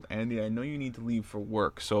Andy, I know you need to leave for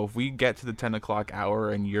work. So if we get to the 10 o'clock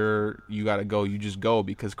hour and you gotta go, you just go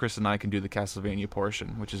because Chris and I can do the Castlevania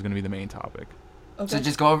portion, which is gonna be the main topic. Okay. So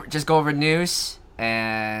just go over news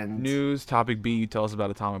and News topic B. You tell us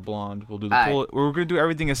about Atomic Blonde. We'll do the full. We're gonna do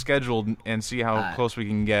everything as scheduled and see how close we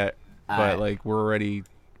can get. But like we're already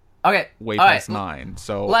way past 9.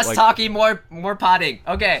 So less talking, more potting.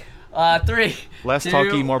 Okay, 3. Less 2,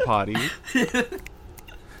 talky, more potty.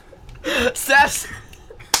 Steps.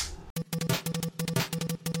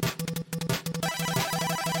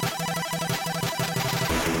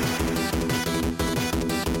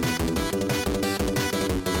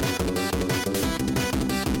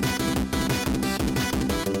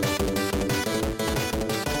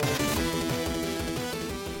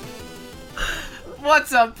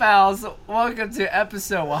 What's up, pals? Welcome to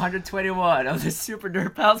episode 121 of the Super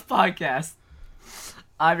Nerd Pals podcast.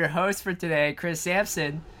 I'm your host for today, Chris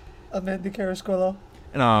Sampson. I'm Andy Carascolo.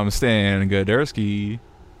 And I'm Stan Goderski.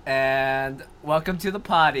 And welcome to the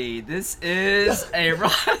potty. This is a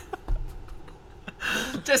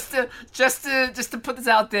just to put this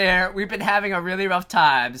out there, we've been having a really rough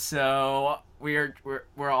time. So we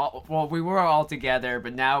were all together,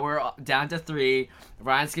 but now we're down to 3.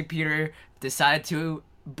 Ryan's computer decided to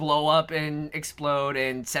blow up and explode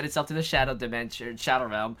and set itself to the shadow dimension, shadow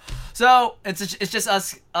realm. So it's just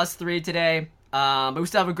us 3 today. But we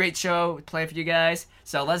still have a great show planned for you guys.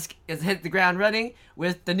 So let's hit the ground running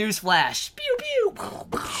with the news flash. Pew pew.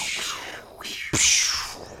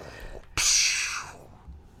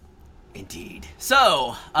 Indeed.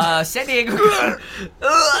 So, San Diego.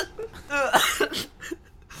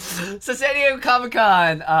 So San Diego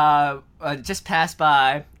Comic-Con just passed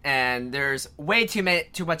by, and there's way too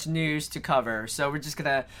much news to cover. So we're just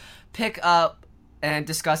gonna pick up and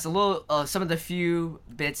discuss a little some of the few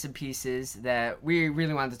bits and pieces that we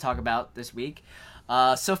really wanted to talk about this week.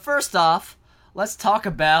 So first off, let's talk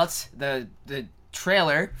about the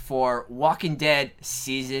trailer for Walking Dead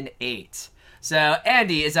Season 8. So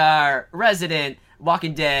Andy is our resident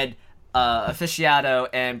Walking Dead aficionado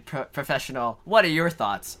and professional. What are your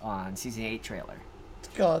thoughts on Season 8 trailer?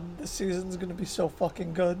 God, this season's gonna be so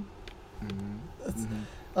fucking good.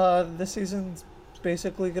 This season's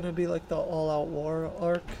basically gonna be like the all-out war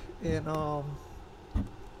arc in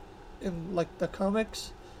like the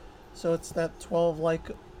comics. So it's that 12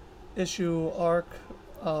 issue arc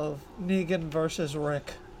of Negan versus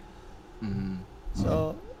Rick.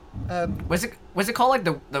 So was it called like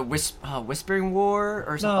the Whispering War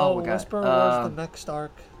or something? no, Whispering War's the next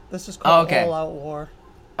arc. This is called All Out War.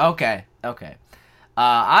 Okay.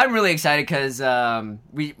 I'm really excited because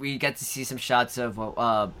we get to see some shots of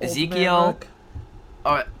Ezekiel.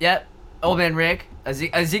 Old Man Rick.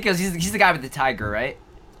 Ezekiel, he's the guy with the tiger, right?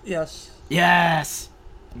 Yes. Ezekiel's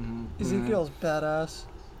badass.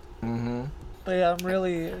 But yeah, I'm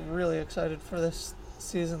really, really excited for this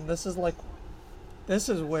season. This is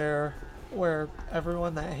where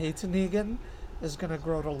everyone that hates Negan is gonna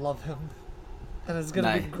grow to love him, and it's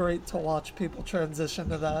gonna be great to watch people transition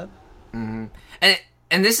to that. And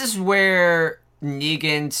this is where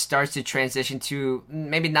Negan starts to transition to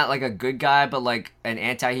maybe not like a good guy, but like an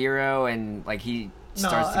anti-hero, and like he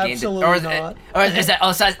starts to gain not. Or is that?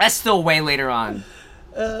 Oh, so that's still way later on.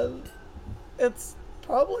 It's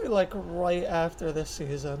probably like right after this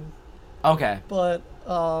season. Okay. But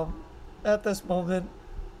at this moment,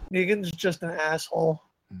 Negan's just an asshole.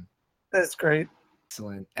 That's great.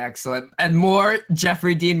 Excellent. And more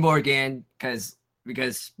Jeffrey Dean Morgan because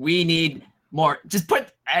we need more. Just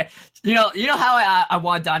put you know how I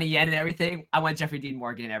want Donnie Yen and everything. I want Jeffrey Dean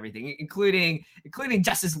Morgan and everything, including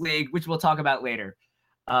Justice League, which we'll talk about later.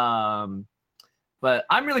 But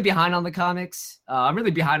I'm really behind on the comics. I'm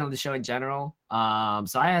really behind on the show in general.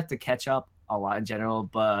 So I have to catch up a lot in general.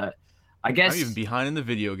 But I guess I'm even behind in the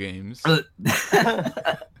video games. But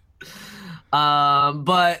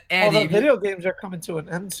Andy, the video games are coming to an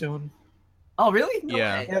end soon. Oh, really? No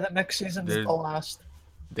way. Yeah, the next season is the last.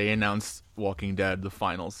 They announced Walking Dead, the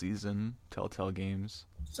final season, Telltale Games.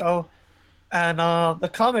 So, and the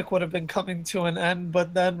comic would have been coming to an end,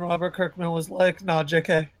 but then Robert Kirkman was like, "Nah,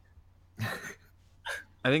 JK."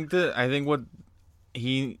 I think what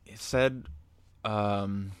he said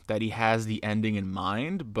that he has the ending in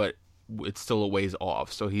mind, but it's still a ways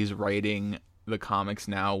off. So he's writing the comics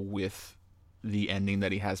now with the ending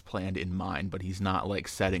that he has planned in mind, but he's not like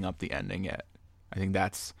setting up the ending yet. I think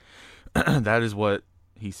that is what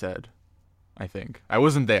he said. I think I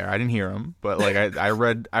wasn't there. I didn't hear him, but like I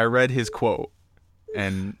read his quote,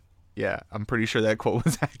 and yeah, I'm pretty sure that quote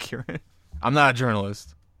was accurate. I'm not a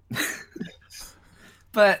journalist.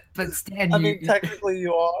 But Stan, I mean, technically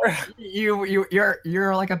you are.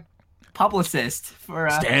 you're like a publicist for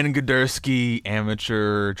Stan Gudersky,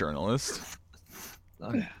 amateur journalist.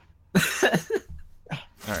 Okay.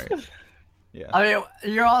 All right. Yeah. I mean,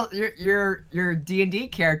 your D&D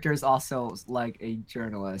character is also like a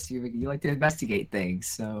journalist. You like to investigate things.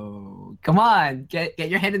 So come on, get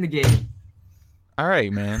your head in the game. All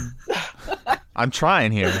right, man. I'm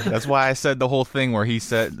trying here. That's why I said the whole thing where he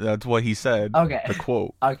said that's what he said. Okay. The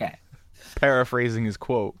quote. Okay. Paraphrasing his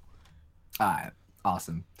quote. All right.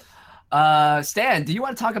 Awesome. Stan, do you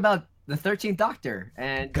want to talk about the 13th Doctor?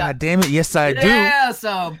 And God damn it, yes I do. Yeah.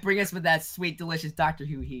 So bring us with that sweet, delicious Doctor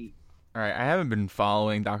Who heat. All right, I haven't been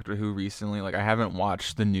following Doctor Who recently. Like, I haven't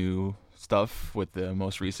watched the new stuff with the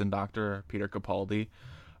most recent Doctor, Peter Capaldi.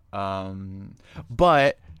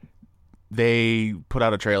 But they put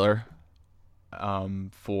out a trailer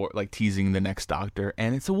for, like, teasing the next Doctor,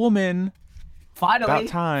 and it's a woman. Finally. About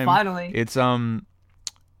time. Finally. It's Jodie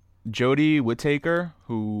Whittaker,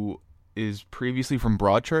 who is previously from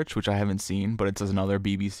Broadchurch, which I haven't seen, but it's another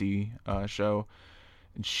BBC show.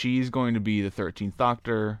 And she's going to be the 13th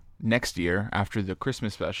Doctor next year after the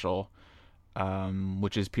Christmas special,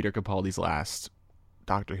 which is Peter Capaldi's last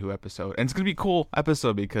Doctor Who episode. And it's going to be a cool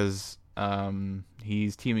episode because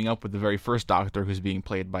he's teaming up with the very first Doctor, who's being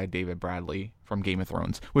played by David Bradley from Game of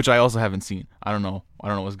Thrones, which I also haven't seen. I don't know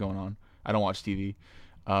what's going on. I don't watch TV.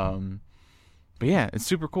 But yeah, it's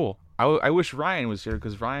super cool. I wish Ryan was here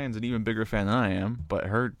because Ryan's an even bigger fan than I am, but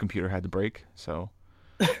her computer had to break, so...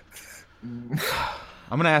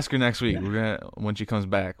 I'm gonna ask her next week. When she comes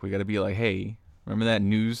back, we gotta be like, "Hey, remember that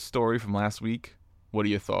news story from last week? What are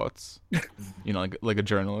your thoughts?" You know, like a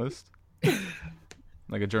journalist,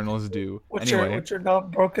 like a journalist do. With Anyway, your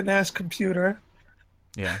not broken ass computer.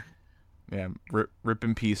 yeah. Rip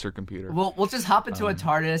in peace her computer. We'll just hop into a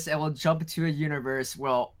TARDIS and we'll jump into a universe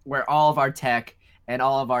where all of our tech and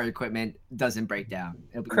all of our equipment doesn't break down.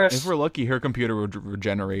 Chris, if we're lucky, her computer would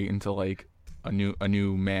regenerate into like a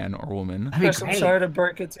new man or woman. Chris, I'm sorry to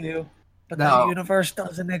break it to you, but No. the universe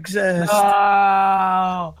doesn't exist.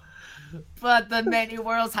 Oh, but the many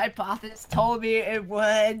worlds hypothesis told me it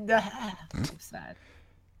would. So sad.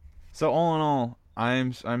 So all in all,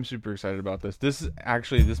 I'm super excited about this. This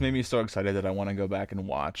made me so excited that I want to go back and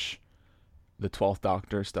watch the 12th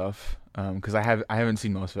Doctor stuff because I haven't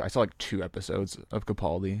seen most of it. I saw like 2 episodes of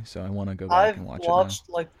Capaldi, so I want to go back and watch I've watched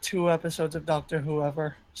like 2 episodes of Doctor Who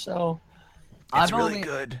ever, so it's really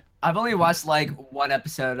good. I've only watched like 1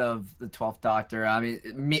 episode of the 12th Doctor. I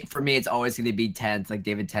mean, for me, it's always going to be 10th, like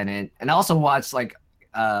David Tennant. And I also watched like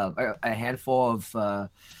a handful of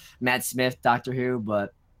Matt Smith Doctor Who,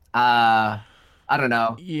 but I don't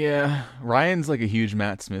know. Yeah, Ryan's like a huge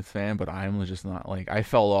Matt Smith fan, but I'm just not. Like, I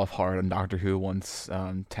fell off hard on Doctor Who once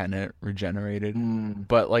Tennant regenerated.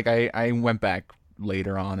 But like I went back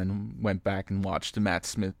later on and went back and watched the Matt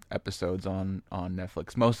Smith episodes on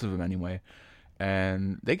Netflix, most of them anyway.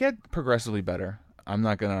 And they get progressively better. I'm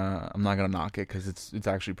not gonna knock it because it's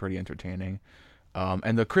actually pretty entertaining.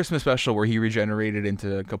 And the Christmas special where he regenerated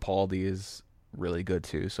into Capaldi is really good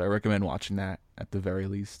too. So I recommend watching that at the very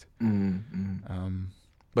least.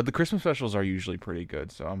 But the Christmas specials are usually pretty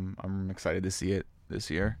good, so I'm excited to see it this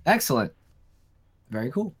year. Excellent.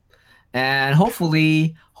 Very cool. And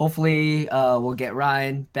hopefully we'll get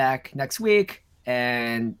Ryan back next week,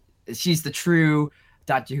 and she's the true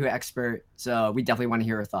Doctor Who expert, so we definitely want to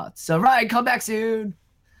hear her thoughts. So Ryan, come back soon.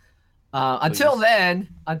 Until then,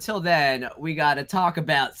 we gotta talk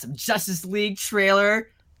about some Justice League trailer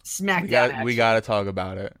SmackDown. We gotta talk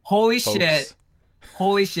about it. Holy folks.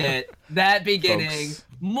 shit! That beginning, Folks.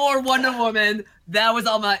 more Wonder Woman. That was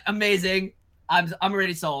amazing. I'm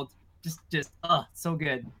already sold. Just so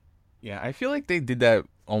good. Yeah, I feel like they did that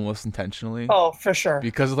almost intentionally. oh, for sure.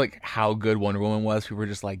 Because of like how good Wonder Woman was, people were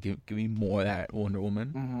just like, give me more of that Wonder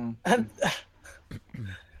Woman. And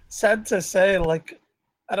sad to say, like,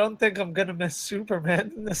 I don't think I'm gonna miss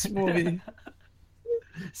Superman in this movie.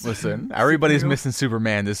 Listen, everybody's missing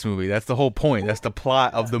Superman this movie. That's the whole point. That's the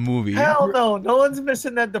plot of the movie. Hell no, no one's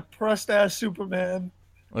missing that depressed ass Superman.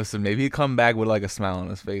 Listen, maybe he'd come back with like a smile on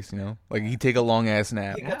his face, you know? Like he'd take a long ass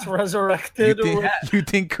nap. He gets You resurrected. think, you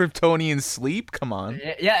think Kryptonians sleep? Come on.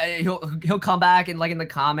 Yeah, he'll come back in like in the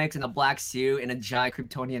comics in a black suit and a giant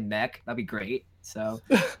Kryptonian mech. That'd be great. So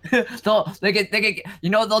they get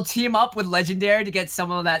they'll team up with Legendary to get some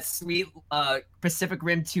of that sweet Pacific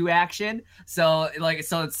Rim 2 action. So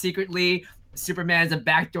it's secretly Superman's a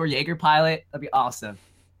backdoor Jaeger pilot. That'd be awesome.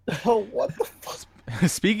 Oh, what the fuck?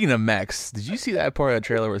 Speaking of mechs, did you see that part of the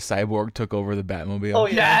trailer where Cyborg took over the Batmobile? Oh,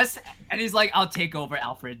 yeah. Yes, and he's like, "I'll take over,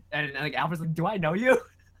 Alfred," and like Alfred's like, "Do I know you?"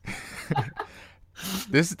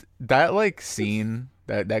 That like scene,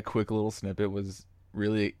 that quick little snippet was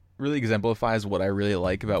really exemplifies what I really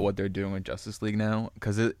like about what they're doing with Justice League now,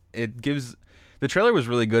 because it gives, the trailer was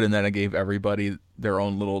really good in that it gave everybody their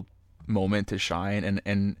own little moment to shine,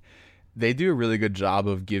 and they do a really good job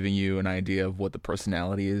of giving you an idea of what the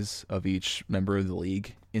personality is of each member of the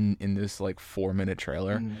league in this like 4-minute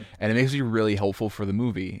trailer, and it makes you really hopeful for the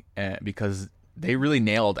movie, because they really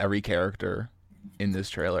nailed every character in this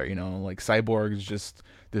trailer. You know, like Cyborg is just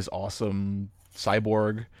this awesome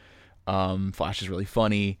cyborg. Flash is really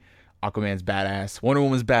funny. Aquaman's badass. Wonder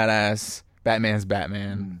Woman's badass. Batman's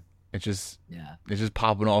Batman. It's just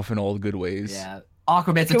popping off in all the good ways. Yeah,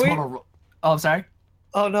 Aquaman's a total. Oh, I'm sorry.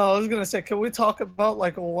 Oh no, I was gonna say, can we talk about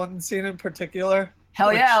like one scene in particular?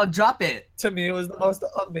 Hell yeah, I'll drop it. To me, was the most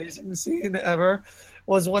amazing scene ever.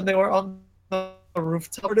 Was when they were on the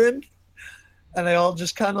rooftop and they all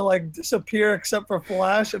just kind of like disappear except for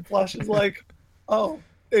Flash, and Flash is like, "Oh,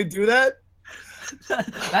 they do that?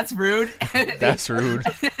 That's rude." That's rude.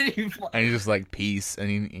 And he's just like, peace, and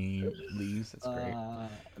he leaves. That's great.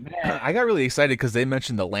 Man. I got really excited because they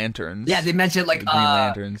mentioned the lanterns. Yeah, they mentioned like Green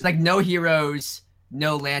Lanterns. like no heroes,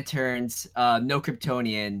 no lanterns, no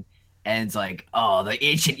Kryptonian, and it's like, oh, the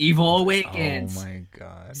ancient evil awakens. Oh my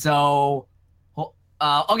god. So,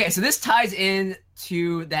 okay, so this ties in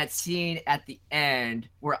to that scene at the end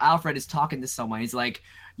where Alfred is talking to someone. He's like,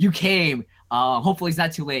 "You came. Hopefully it's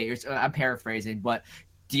not too late." I'm paraphrasing, but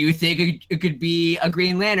do you think it could be a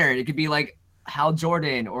Green Lantern? It could be like Hal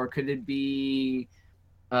Jordan, or could it be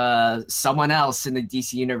someone else in the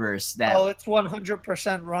DC universe? Oh, it's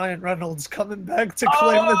 100% Ryan Reynolds coming back to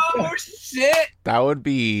claim the throne. Oh shit! That would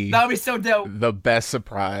be so dope. The best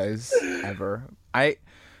surprise ever. I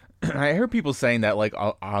heard people saying that like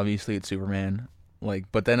obviously it's Superman, like,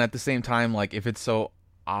 but then at the same time, like, if it's so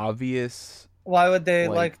obvious, why would they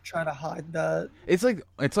like try to hide that? It's like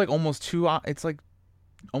almost too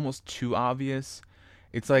obvious.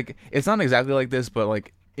 It's like, it's not exactly like this, but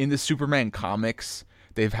like in the Superman comics,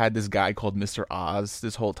 they've had this guy called Mr. Oz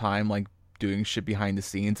this whole time, like doing shit behind the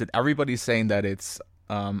scenes, and everybody's saying that it's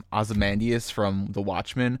Ozymandias from The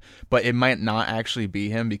Watchmen, but it might not actually be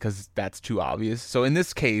him because that's too obvious. So in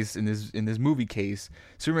this case, in this movie case,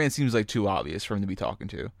 Superman seems like too obvious for him to be talking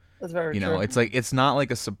to. That's very true. You know, it's like, it's not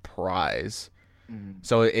like a surprise.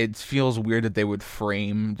 So it feels weird that they would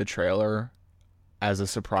frame the trailer as a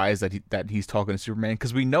surprise that he's talking to Superman,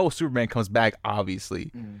 because we know Superman comes back,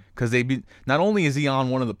 obviously, because not only is he on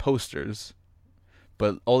one of the posters,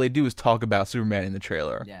 but all they do is talk about Superman in the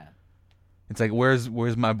trailer. Yeah. It's like, where's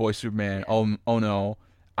my boy Superman? Yeah. Oh no,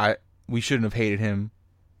 we shouldn't have hated him.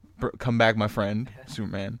 Come back, my friend,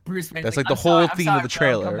 Superman. Bruce Wayne's That's like the whole theme of the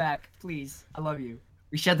trailer. Come back, please. I love you.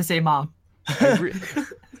 We share the same mom.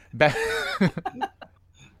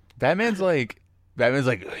 Batman's like,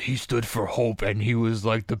 he stood for hope and he was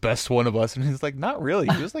like the best one of us, and he's like, not really.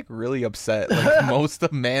 He was like really upset. Like most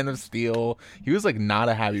of Man of Steel, he was like not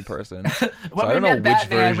a happy person. So I don't know which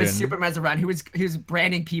Batman, version. when Superman's around, he was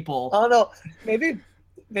branding people. I don't know.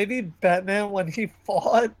 Maybe Batman, when he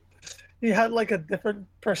fought, he had like a different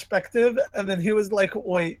perspective, and then he was like,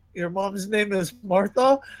 "Wait, your mom's name is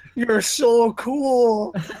Martha? You're so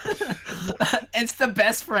cool." It's the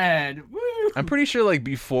best friend. Woo! I'm pretty sure like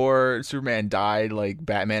before Superman died, like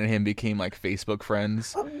Batman and him became like Facebook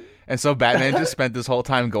friends. And so Batman just spent this whole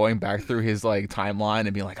time going back through his like timeline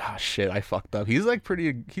and being like, "Oh shit, I fucked up." He's a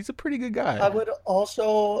pretty good guy. I would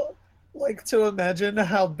also like to imagine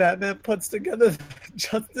how Batman puts together the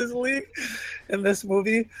Justice League in this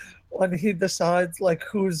movie. When he decides like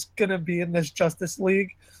who's gonna be in this Justice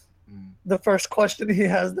League, the first question he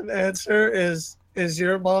has them answer is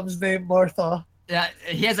your mom's name Martha? Yeah,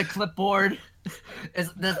 he has a clipboard.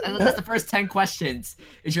 That's the first 10 questions.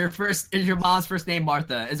 Is your mom's first name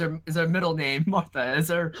Martha? Is her middle name Martha? Is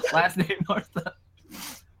her last name Martha?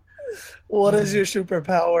 What is your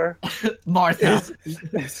superpower? Martha.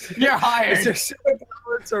 You're hired. Is your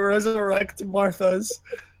superpower to resurrect Martha's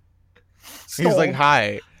soul? He's like,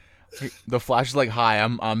 "Hi." The Flash is like, "Hi,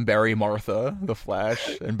 I'm Barry Martha, the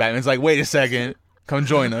Flash," and Batman's like, "Wait a second, come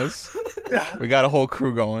join us. We got a whole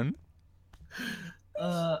crew going."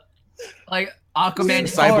 Like Aquaman.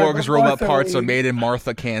 Cyborg's robot parts are made in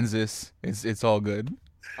Martha, Kansas. It's all good.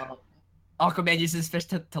 Aquaman uses fish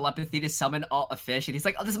telepathy to summon a fish, and he's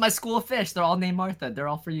like, "Oh, this is my school of fish. They're all named Martha. They're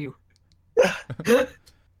all for you."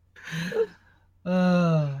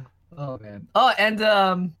 Oh man. Oh,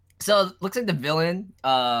 and so it looks like the villain.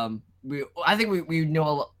 I think we knew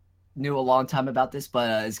a long time about this,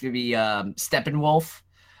 but it's gonna be Steppenwolf,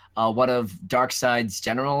 one of Darkseid's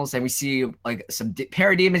generals, and we see like some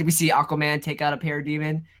parademons. We see Aquaman take out a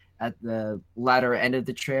parademon, at the latter end of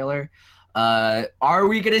the trailer. Are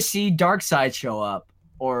we gonna see Darkseid show up?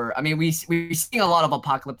 Or I mean, we seeing a lot of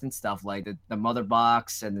Apocalypse and stuff like the Mother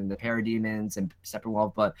Box and then the Parademons and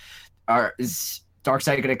Steppenwolf, but is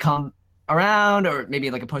Darkseid gonna come around, or maybe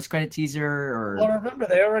like a post-credit teaser? Or Well, remember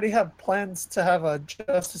they already have plans to have a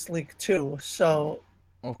Justice League 2, so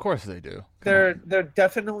Well, of course they do. they're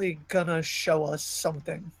definitely gonna show us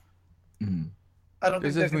something. Mhm. I don't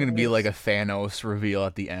There's think definitely gonna be like a Thanos reveal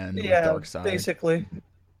at the end with yeah, Darkseid, basically.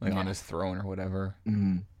 like on his throne or whatever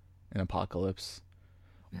Mhm. in Apocalypse.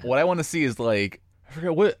 What I want to see is like, I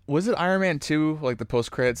forget, what was it, Iron Man 2, like the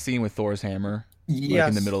post-credit scene with Thor's hammer, like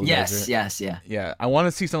in the middle of the desert. Yeah. Yeah, I want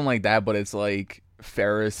to see something like that, but it's like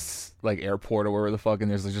Ferris like airport or wherever the fuck, and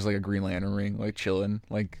there's like, just like a Green Lantern ring like chilling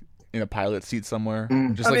like in a pilot seat somewhere,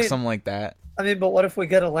 just I like mean- something like that. I mean, but what if we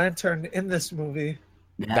get a lantern in this movie?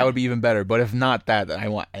 That would be even better. But if not that, then I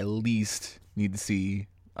want at least need to see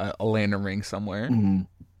a lantern ring somewhere. Mhm.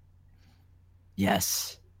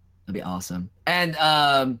 Yes, that'd be awesome. And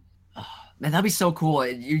man, that'd be so cool.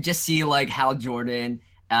 You just see like Hal Jordan,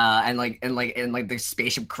 and the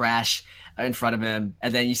spaceship crash in front of him,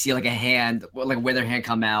 and then you see like a hand, like a withered hand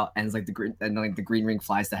come out, and it's like the green ring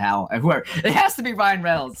flies to Hal, and whoever it has to be Ryan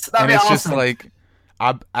Reynolds. That'd And be it's awesome. just like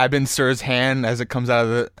Abin Sur's hand as it comes out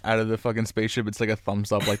of the fucking spaceship. It's like a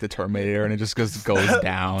thumbs up, like the Terminator, and it just goes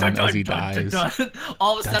down Dun, dun, as he dun, dun, dies. dun.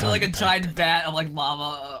 All of a sudden, Dun, like a dun, giant vat of like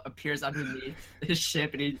lava appears underneath his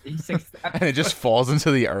ship, and he sinks. And it just falls into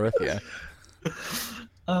the earth. Yeah.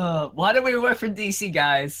 Why do we work for DC,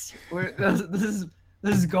 guys? This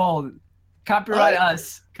is gold. Copyright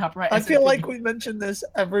us. Copyright. I feel SFP. like we mention this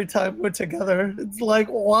every time we're together. It's like,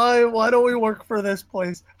 why don't we work for this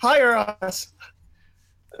place? Hire us.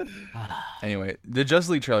 Anyway, the Justice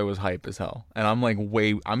League trailer was hype as hell, and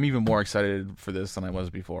I'm even more excited for this than I was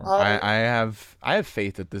before. I have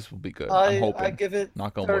faith that this will be good. I'm hoping. I give it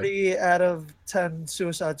Knock on wood. 30 out of 10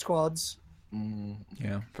 Suicide Squads.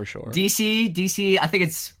 Yeah, for sure. DC. I think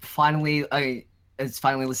it's finally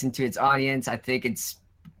listening to its audience. I think it's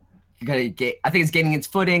gaining its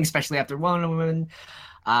footing, especially after Wonder Woman.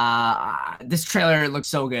 This trailer looks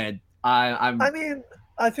so good. I mean,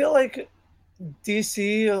 I feel like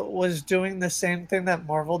DC was doing the same thing that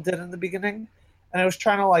Marvel did in the beginning, and I was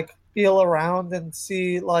trying to like feel around and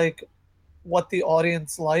see like what the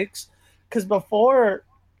audience likes, because before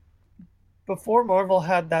Marvel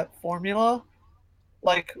had that formula,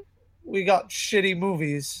 like we got shitty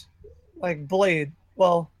movies like Blade.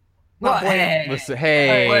 Well, not Blade. hey, Listen,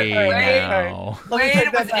 hey, Wait, now. Let me Blade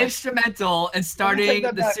take that was back. instrumental in starting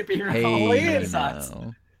that the back. superhero Hey, renaissance.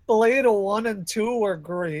 now. Blade 1 and 2 were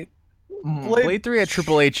great. Mhm. Blade 3 had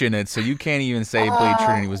Triple H in it, so you can't even say Blade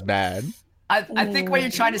Trinity was bad. I think what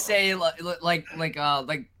you're trying to say, like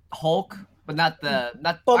Hulk, but not. But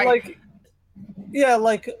I- like, yeah,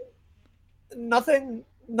 like none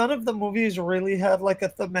of the movies really had like a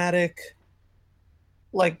thematic,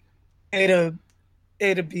 like A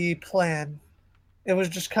to B plan. It was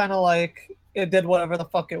just kind of like it did whatever the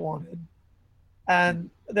fuck it wanted, and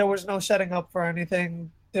there was no setting up for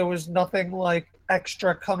anything. There was nothing like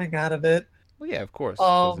extra coming out of it. Well, yeah, of course,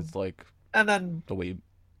 'cause it's like And then the way.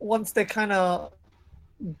 once they kind of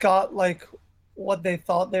got like what they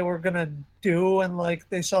thought they were gonna do, and like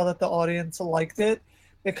they saw that the audience liked it,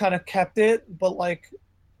 they kind of kept it, but like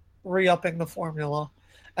re-upping the formula.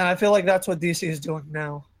 And I feel like that's what DC is doing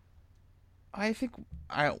now. I think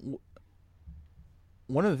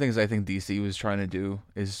one of the things I think DC was trying to do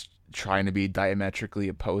is trying to be diametrically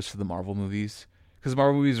opposed to the Marvel movies. Because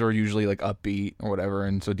Marvel movies are usually like upbeat or whatever,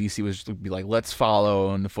 and so DC was just be like, let's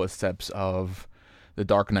follow in the footsteps of the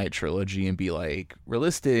Dark Knight trilogy and be like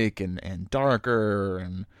realistic and darker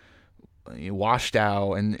and washed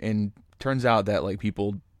out. And turns out that like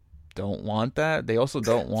people don't want that. They also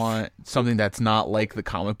don't want something that's not like the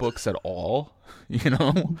comic books at all. You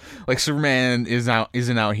know, like Superman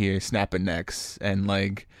isn't out here snapping necks, and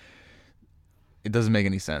like it doesn't make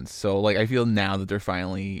any sense. So like I feel now that they're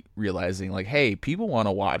finally realizing like, hey, people want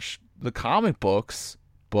to watch the comic books,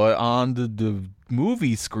 but on the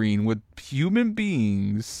movie screen with human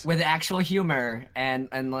beings. with actual humor and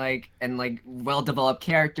well developed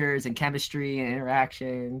characters and chemistry and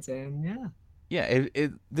interactions and yeah. Yeah,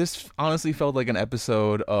 this honestly felt like an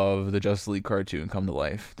episode of the Justice League cartoon come to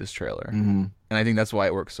life. This trailer, and I think that's why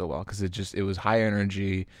it works so well, because it was high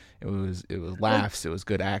energy, it was laughs, it was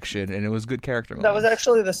good action, and it was good character That was moments.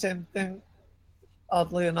 actually the same thing.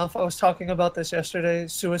 Oddly enough, I was talking about this yesterday,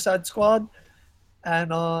 Suicide Squad,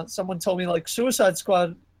 and someone told me like Suicide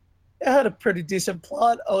Squad, it had a pretty decent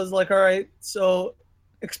plot. I was like, all right, so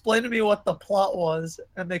explain to me what the plot was,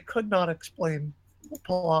 and they could not explain. the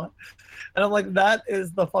plot. And I'm like, that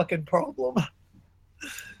is the fucking problem.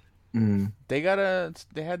 They had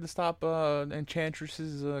to stop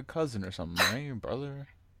Enchantress's cousin or something, right? Your brother.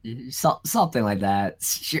 Something like that.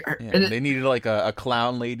 Sure. Yeah, they needed like a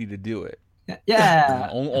clown lady to do it. Yeah.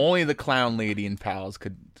 Only the clown lady and pals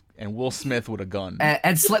could, and Will Smith with a gun.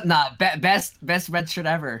 And Slipknot, best red shirt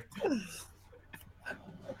ever.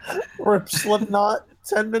 Rip Slipknot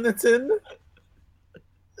 10 minutes in.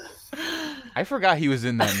 I forgot he was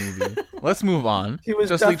in that movie. Let's move on. He was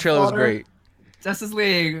Justice League trailer was great. Justice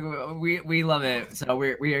League, we love it, so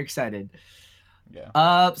we are excited.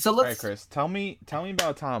 Yeah. So let's. All right, Chris, tell me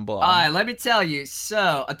about Tom Blonde. All right, let me tell you.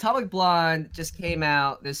 So, Atomic Blonde just came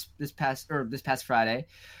out this past Friday,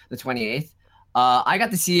 the 28th. I got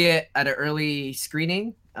to see it at an early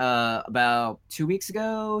screening about 2 weeks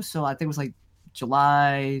ago. So I think it was like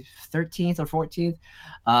July 13th or 14th.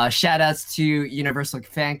 Shout outs to Universal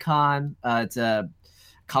Fan Con. It's a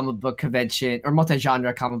comic book convention or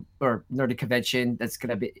multi-genre comic or nerdy convention that's going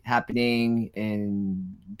to be happening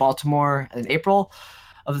in Baltimore in April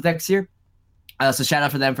of the next year. So shout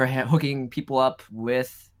out for them for hooking people up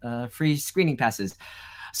with free screening passes.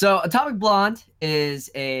 So Atomic Blonde is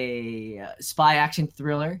a spy action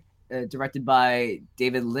thriller directed by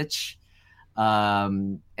David Leitch.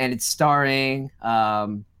 And it's starring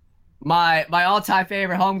my all-time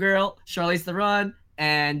favorite homegirl, Charlize Theron,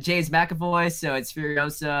 and James McAvoy. So it's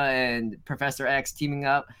Furiosa and Professor X teaming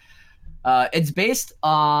up. It's based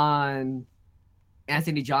on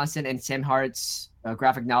Anthony Johnson and Sam Hart's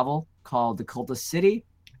graphic novel called The Cultist City,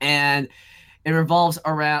 and it revolves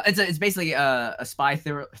around. It's basically a spy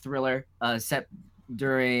thriller set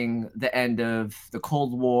during the end of the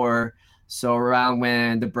Cold War, so around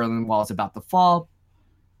when the Berlin Wall is about to fall.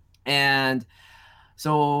 And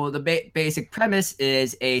so the basic premise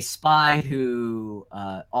is a spy who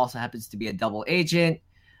also happens to be a double agent,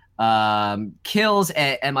 kills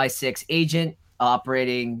an MI6 agent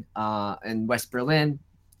operating in West Berlin,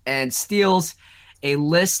 and steals a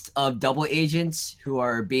list of double agents who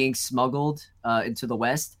are being smuggled into the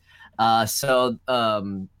West. So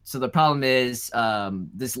the problem is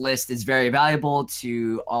this list is very valuable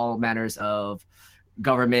to all manners of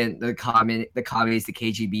government, the commies, the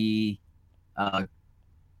KGB,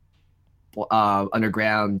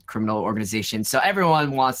 underground criminal organization. So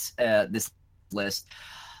everyone wants this list.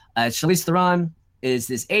 Charlize Theron is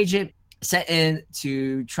this agent sent in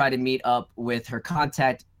to try to meet up with her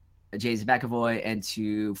contact, James McAvoy, and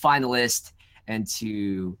to find the list and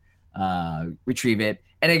to retrieve it.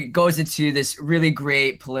 And it goes into this really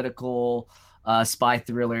great political spy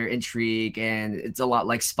thriller intrigue, and it's a lot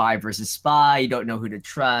like Spy versus Spy. You don't know who to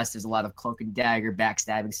trust. There's a lot of cloak and dagger,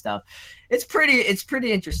 backstabbing stuff. It's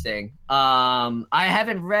pretty interesting. I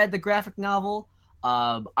haven't read the graphic novel.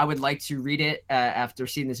 I would like to read it after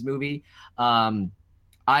seeing this movie.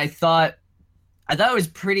 I thought it was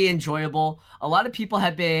pretty enjoyable. A lot of people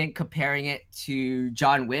have been comparing it to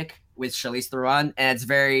John Wick with Charlize Theron, and it's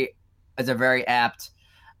a very apt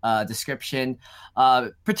description,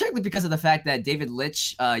 particularly because of the fact that David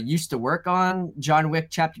Leitch used to work on John Wick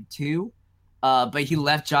Chapter 2, but he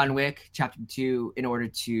left John Wick Chapter 2 in order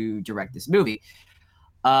to direct this movie.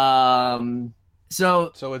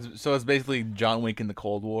 So it's basically John Wick in the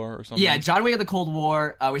Cold War or something? Yeah, John Wick in the Cold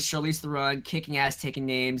War with Charlize Theron kicking ass, taking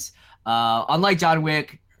names. Unlike John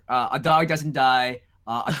Wick, a dog doesn't die,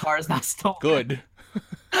 a car is not stolen. Good.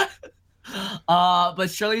 But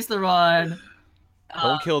Charlize Theron...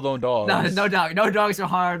 don't kill no dogs. No dogs are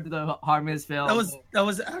harmed. The harm is film. That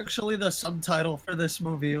was actually the subtitle for this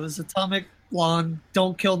movie. It was Atomic Blonde.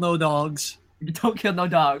 Don't kill no dogs. Don't kill no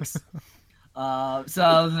dogs.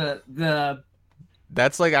 So the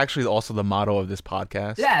that's like actually also the motto of this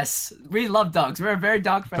podcast. Yes, we love dogs. We're a very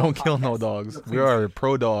dog friendly. Don't kill no dogs. So we are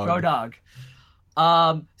pro dog. Pro dog.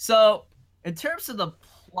 So in terms of the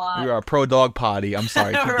plot, we are a pro dog potty. I'm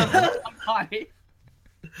sorry. We're a pro dog potty.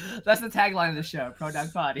 That's the tagline of the show, Pro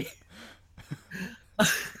Dog Potty.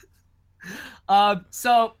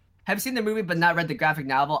 So, have seen the movie but not read the graphic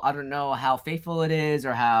novel. I don't know how faithful it is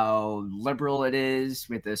or how liberal it is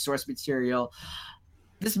with the source material.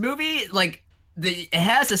 This movie, it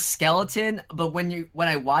has a skeleton, but when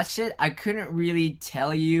I watched it, I couldn't really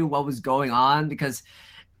tell you what was going on because,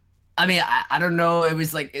 I don't know. It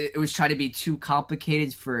was it was trying to be too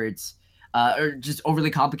complicated for its, or just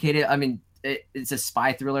overly complicated. It's a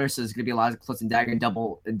spy thriller, so there's gonna be a lot of cloak and dagger and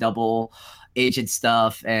double agent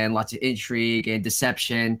stuff and lots of intrigue and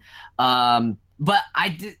deception. But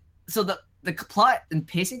the plot and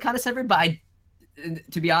pacing kind of severed, but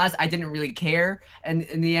to be honest, I didn't really care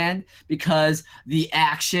in the end because the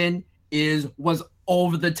action was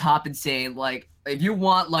over the top insane. Like if you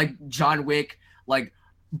want like John Wick, like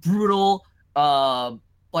brutal,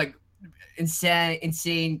 like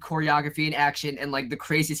insane choreography and action and like the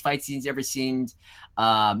craziest fight scenes ever seen,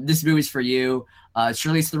 this movie's for you.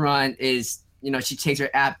 Charlize Theron is, she takes her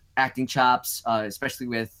acting chops, especially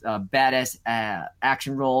with badass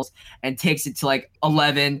action roles, and takes it to like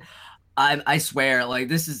 11. I swear, like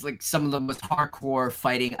this is like some of the most hardcore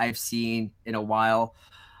fighting I've seen in a while,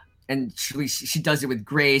 and she does it with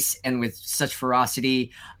grace and with such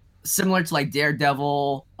ferocity, similar to like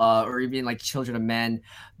Daredevil, or even like Children of Men.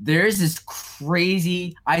 There's this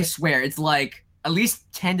crazy, I swear, it's like at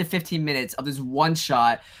least 10 to 15 minutes of this one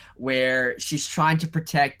shot where she's trying to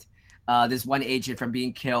protect this one agent from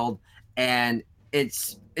being killed, and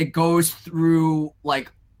it goes through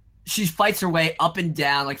like she fights her way up and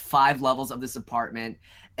down like 5 levels of this apartment,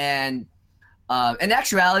 and in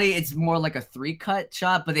actuality it's more like a 3-cut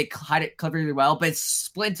shot, but they hide it cleverly well, but it's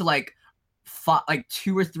split into like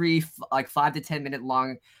 2 or 3 like 5 to 10 minute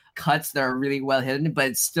long cuts that are really well hidden, but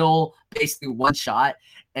it's still basically one shot,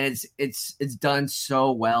 and it's done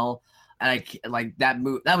so well. And like that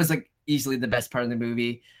was like easily the best part of the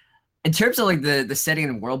movie. In terms of like the setting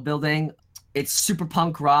and world building, it's super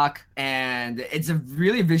punk rock, and it's a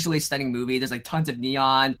really visually stunning movie. There's like tons of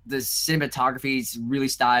neon. The cinematography is really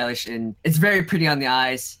stylish, and it's very pretty on the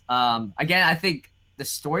eyes. Again, I think the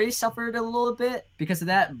story suffered a little bit because of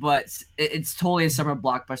that, but it's totally a summer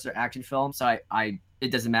blockbuster action film, so it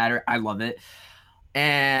doesn't matter. I love it.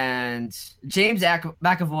 And James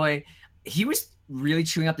McAvoy, he was really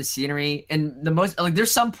chewing up the scenery, and the most like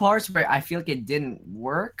there's some parts where I feel like it didn't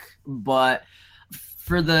work, but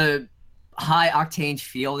for the high octane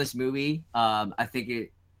feel of this movie, I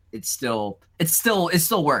think it still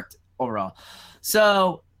worked overall.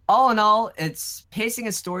 So all in all, it's pacing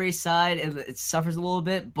and story side, it suffers a little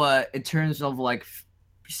bit, but in terms of like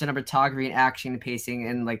cinematography and action and pacing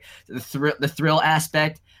and like the thrill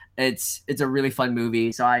aspect, it's a really fun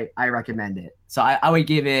movie. So I recommend it. So I would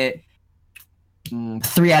give it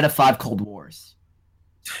 3 out of 5 Cold Wars.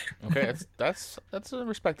 Okay, that's a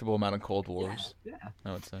respectable amount of Cold Wars. Yeah.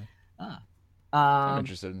 I would say. I'm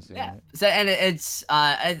interested in seeing it. So, and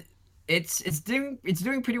it's doing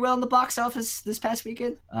pretty well in the box office this past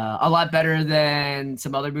weekend. A lot better than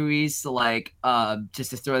some other movies. So like, just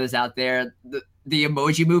to throw this out there, the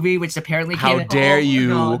Emoji Movie, which apparently how dare you,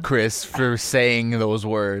 God. Chris, for saying those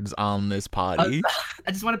words on this potty.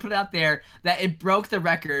 I just want to put it out there that it broke the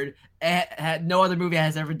record. No other movie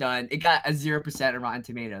has ever done. It got a 0% on Rotten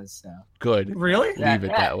Tomatoes. So good. Really? Leave it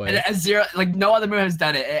that way. A 0, like no other movie has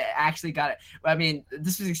done it. It actually got it. I mean,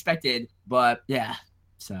 this was expected, but yeah.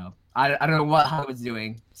 So I don't know what Hollywood's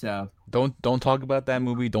doing. So don't talk about that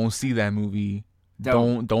movie. Don't see that movie.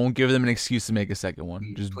 Don't give them an excuse to make a second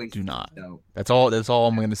one. Just do not. Don't. That's all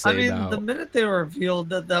I'm gonna say. The minute they revealed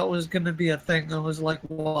that was gonna be a thing, I was like,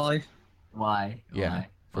 why? Yeah,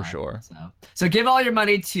 for sure. So give all your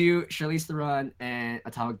money to Charlize Theron and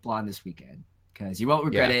Atomic Blonde this weekend, because you won't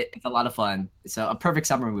regret it. It's a lot of fun. It's a perfect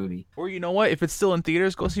summer movie. Or you know what? If it's still in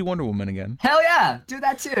theaters, go see Wonder Woman again. Hell yeah, do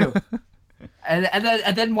that too.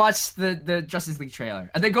 and then watch the Justice League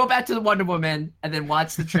trailer, and then go back to the Wonder Woman, and then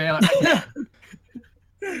watch the trailer.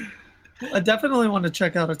 I definitely want to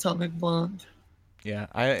check out Atomic Blonde. Yeah,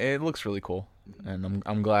 it looks really cool, and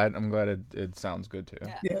I'm glad it sounds good too.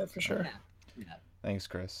 Yeah, for sure. Yeah. Thanks,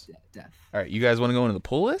 Chris. Yeah, all right, you guys want to go into the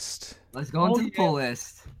pull list? Let's go into the pull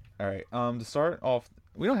list. All right. To start off,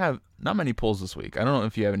 we don't have not many pulls this week. I don't know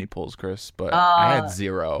if you have any pulls, Chris, but I had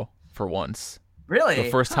 0 for once. Really?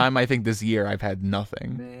 The first time I think this year I've had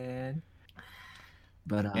nothing. Man.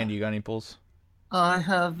 But Andy, you got any pulls? I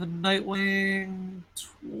have Nightwing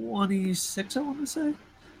 26, I want to say.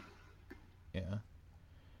 Yeah.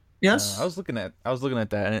 Yes. I was looking at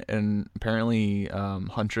that, and apparently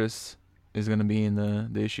Huntress is going to be in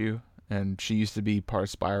the issue, and she used to be part of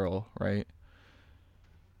Spiral, right?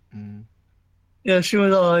 Yeah, she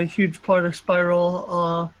was a huge part of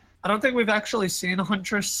Spiral. I don't think we've actually seen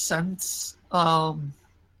Huntress since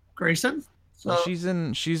Grayson. So well, she's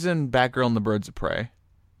in Batgirl and the Birds of Prey.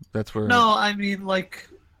 That's where. No, I mean like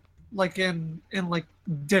in like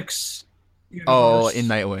Dick's universe. Oh, in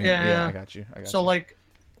Nightwing. Yeah, I got you. So like,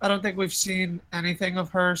 I don't think we've seen anything of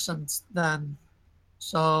her since then.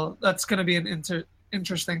 So that's gonna be an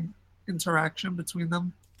interesting interaction between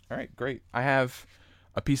them. All right, great. I have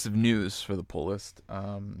a piece of news for the pull list.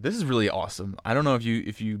 This is really awesome. I don't know if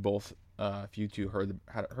you two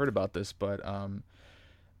heard about this, but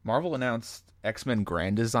Marvel announced X-Men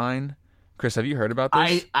Grand Design. Chris, have you heard about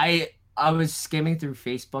this? I I was skimming through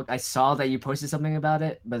Facebook. I saw that you posted something about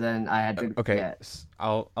it, but then I had to. Okay, Yeah.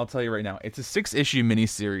 I'll tell you right now. It's a 6-issue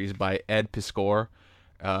miniseries by Ed Piskor.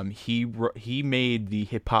 He made the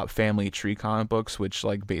Hip Hop Family Tree comic books, which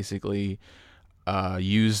like basically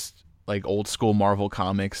used like old school Marvel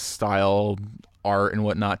Comics style art and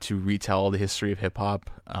whatnot to retell the history of hip hop.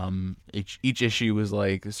 Each issue was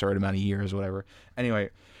like a certain amount of years, or whatever. Anyway,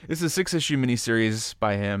 this is a 6-issue miniseries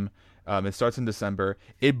by him. It starts in December.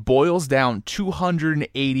 It boils down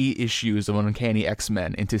 280 issues of Uncanny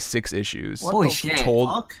X-Men into 6 issues. What Holy the shit.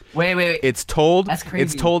 fuck? Wait. It's told. That's crazy.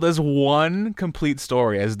 It's told as one complete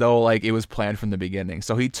story, as though like it was planned from the beginning.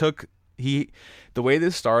 So the way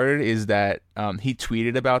this started is that he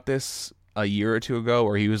tweeted about this a year or two ago,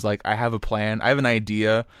 where he was like, "I have a plan. I have an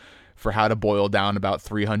idea for how to boil down about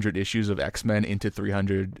 300 issues of X-Men into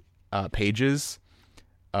 300 pages."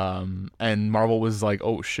 And Marvel was like,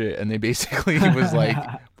 "Oh shit!" And they basically was like,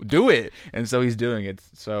 "Do it!" And so he's doing it.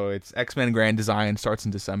 So it's X-Men Grand Design, starts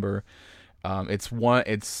in December.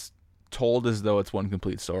 It's told as though it's one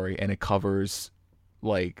complete story, and it covers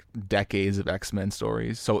like decades of X-Men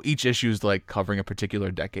stories. So each issue is like covering a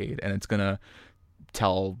particular decade, and it's gonna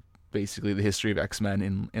tell basically the history of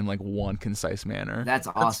X-Men in like one concise manner. That's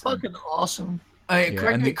That's awesome. fucking awesome. Okay, Yeah,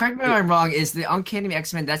 correct and me if I'm wrong. Is the Uncanny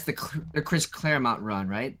X-Men that's the Chris Claremont run,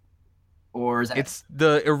 right? Or is that? It's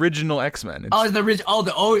the original X-Men. Oh, it's the original.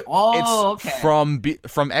 It's okay.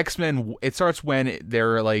 from X-Men. It starts when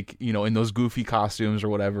they're like, in those goofy costumes or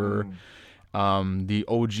whatever. The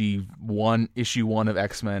OG issue 1 of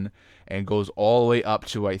X-Men, and goes all the way up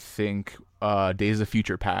to, I think, Days of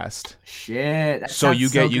Future Past. Shit. So you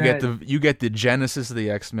get good. you get the genesis of the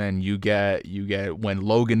X-Men. You get when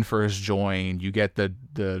Logan first joined. You get the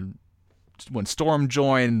when Storm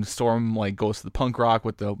joined. Storm like goes to the punk rock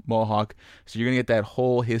with the mohawk. So you're gonna get that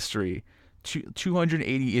whole history.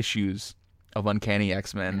 280 issues of Uncanny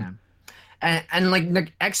X-Men. Yeah. And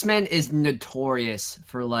like X-Men is notorious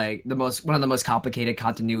for like one of the most complicated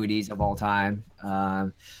continuities of all time.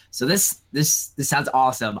 So this sounds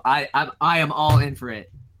awesome. I am all in for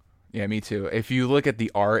it. Yeah, me too. If you look at the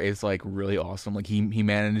art, it's like really awesome. Like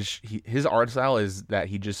his art style is that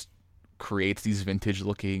he just creates these vintage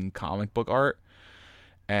looking comic book art,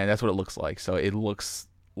 and that's what it looks like. So it looks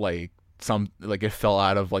like it fell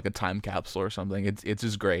out of like a time capsule or something. It's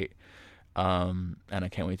just great. And I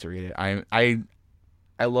can't wait to read it.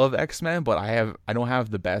 I love X-Men, but I don't have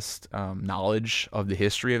the best knowledge of the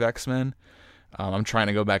history of X-Men. I'm trying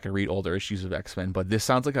to go back and read older issues of X-Men, but this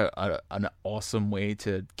sounds like an awesome way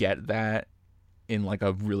to get that in like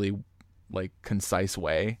a really like concise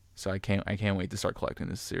way. So I can't wait to start collecting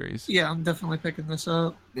this series. Yeah, I'm definitely picking this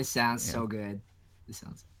up. This sounds so good. This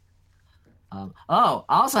sounds. I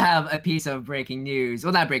also have a piece of breaking news.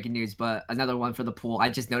 Well, not breaking news, but another one for the pool. I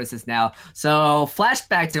just noticed this now. So,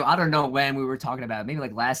 flashback to I don't know when we were talking about it, maybe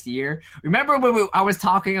like last year. Remember when I was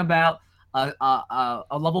talking about a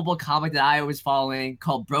lovable comic that I was following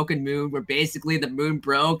called Broken Moon, where basically the moon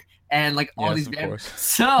broke and like all these. Of course.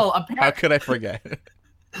 So apparently, how could I forget?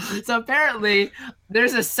 So apparently,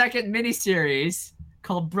 there's a second miniseries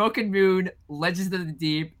called Broken Moon: Legends of the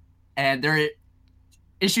Deep, and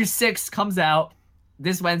issue 6 comes out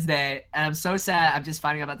this Wednesday, and I'm so sad I'm just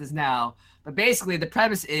finding out about this now. But basically, the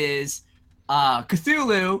premise is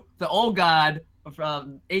Cthulhu, the old god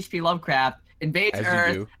from H.P. Lovecraft, invades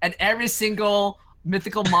Earth, and every single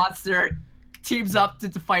mythical monster teams up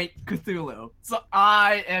to fight Cthulhu. So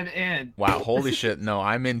I am in. Wow, holy shit. No,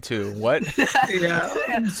 I'm in too. What? Yeah,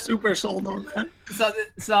 I'm super sold on that.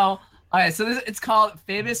 So alright, so it's called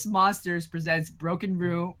Famous Monsters Presents Broken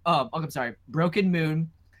Moon. Broken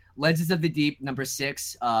Moon, Legends of the Deep, number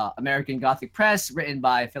 6, American Gothic Press, written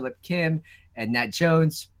by Philip Kim and Nat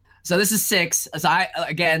Jones. So this is 6. So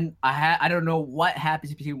I don't know what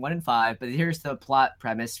happens between 1 and 5, but here's the plot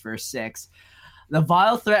premise for 6. The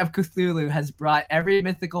vile threat of Cthulhu has brought every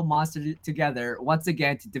mythical monster together once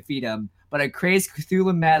again to defeat him. But a crazed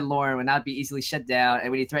Cthulhu-mad Lauren will not be easily shut down,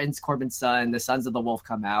 and when he threatens Corbin's son, the Sons of the Wolf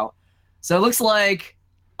come out. So it looks like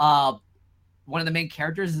one of the main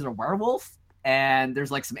characters is a werewolf, and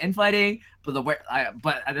there's like some infighting, but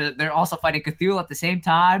they're also fighting Cthulhu at the same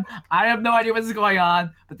time. I have no idea what's going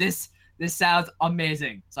on, but this sounds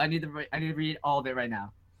amazing. So I need to read all of it right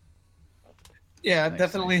now. Yeah,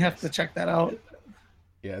 definitely have to check that out.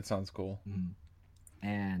 Yeah, it sounds cool.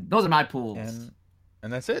 And those are my pools.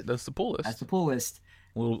 And that's it. That's the pool list. That's the pool list.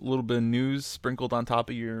 A little bit of news sprinkled on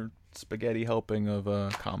top of your spaghetti helping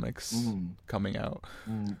of comics coming out.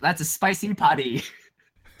 That's a spicy potty.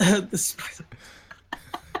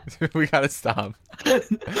 We gotta stop.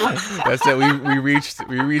 That's it. We reached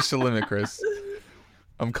the limit, Chris.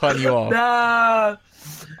 I'm cutting you off. No.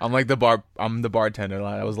 I'm like I'm the bartender.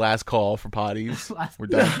 That was last call for potties. We're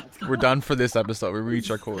done. We're done for this episode. We reached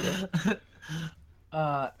our quota.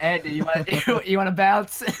 Andy, you want to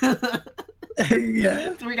bounce?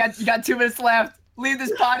 Yeah. You got 2 minutes left. Leave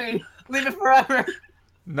this potty. Leave it forever.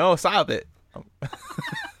 No, stop it.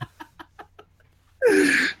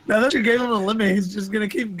 Now that you gave him a limit, he's just gonna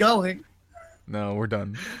keep going. No, we're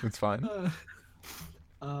done. It's fine.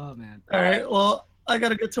 Oh man. All right. Well, I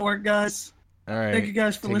gotta get to work, guys. All right. Thank you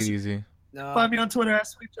guys for Take listening. it easy. No. Find me on Twitter at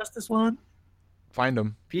SweetJustice1. Find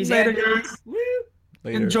them Peace, Later, Andy. guys. Woo.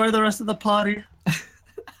 later. Enjoy the rest of the party.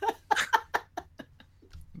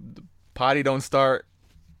 Potty don't start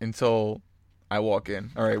until I walk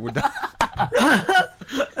in. All right, we're done.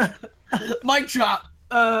 Mic drop.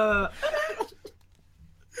 All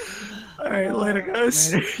right, later,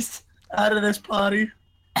 guys. Laters. Out of this party.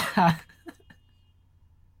 What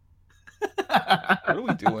are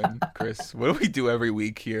we doing, Chris? What do we do every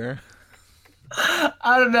week here?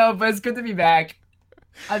 I don't know, but it's good to be back.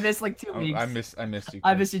 I missed like 2 weeks. I missed you.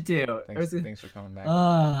 I Chris. missed you too. Thanks for coming back.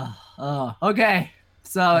 Okay.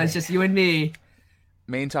 So it's just you and me.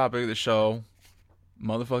 Main topic of the show: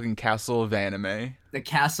 motherfucking Castle of Anime. The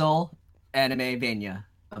castle anime vania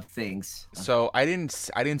of things. So I didn't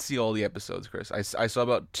see all the episodes, Chris. I saw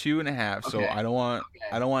about 2.5. So Okay. I don't want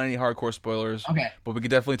any hardcore spoilers. Okay. But we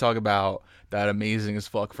could definitely talk about that amazing as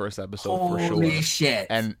fuck first episode for Holy sure. shit.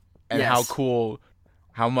 And Yes. how cool,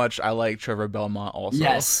 how much I like Trevor Belmont also.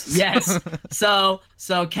 Yes. So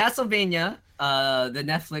Castlevania, the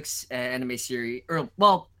Netflix anime series,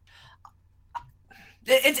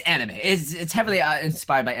 it's anime. It's heavily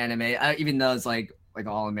inspired by anime, even though it's like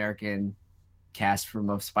all American cast for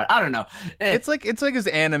most part. I don't know. It's like as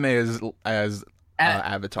anime as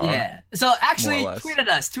Avatar. Yeah. So actually, more or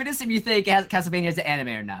less. tweet us if you think Castlevania is an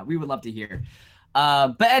anime or not. We would love to hear.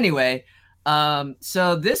 But anyway,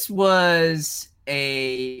 so this was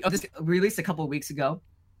this released a couple of weeks ago.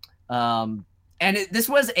 This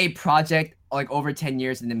was a project like over 10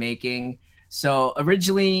 years in the making. So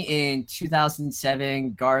originally in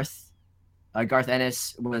 2007, Garth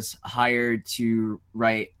Ennis was hired to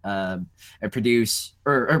write and produce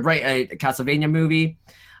or write a Castlevania movie.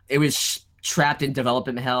 It was trapped in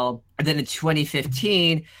development hell. And then in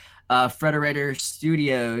 2015, Frederator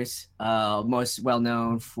Studios, most well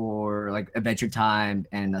known for like Adventure Time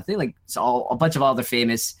and I think like a bunch of other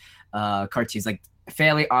famous cartoons like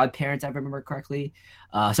Fairly Odd Parents, if I remember correctly.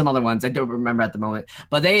 Some other ones I don't remember at the moment,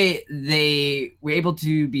 but they were able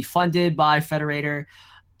to be funded by Federator,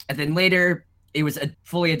 and then later it was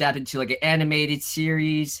fully adapted to like an animated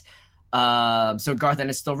series. So Garth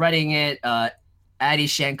Ennis is still writing it. Adi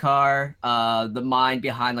Shankar, the mind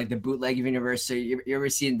behind like the bootleg universe. So you ever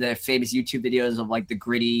seen the famous YouTube videos of like the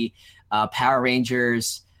gritty Power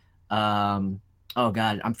Rangers? Oh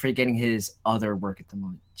God, I'm forgetting his other work at the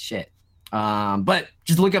moment. Shit. But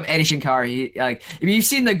just look up Adi Shankar. He like if you've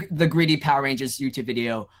seen the gritty Power Rangers YouTube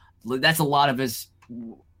video, that's a lot of his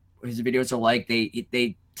videos are like he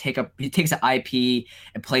takes an IP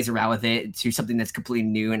and plays around with it to something that's completely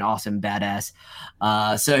new and awesome, badass.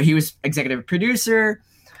 So he was executive producer.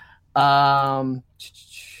 Let's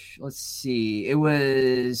see, it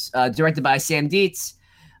was directed by Sam Dietz.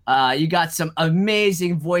 You got some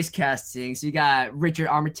amazing voice casting. So you got Richard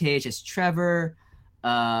Armitage as Trevor.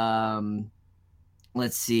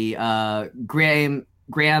 Let's see, Graham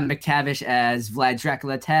McTavish as Vlad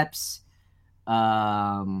Dracula Tepes.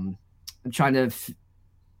 I'm trying to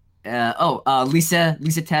Lisa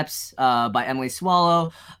Tepes by Emily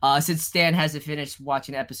Swallow. Since Stan hasn't finished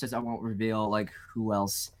watching episodes, I won't reveal like who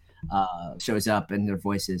else shows up and their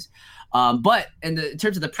voices. But in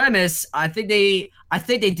terms of the premise, I think they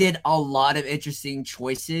did a lot of interesting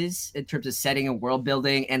choices in terms of setting and world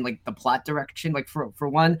building and like the plot direction. Like for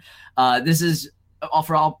one, this is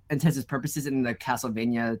for all intents and purposes in the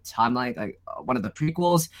Castlevania timeline, like one of the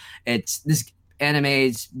prequels. This anime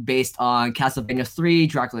is based on Castlevania 3,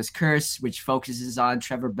 Dracula's Curse, which focuses on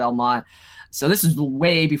Trevor Belmont. So this is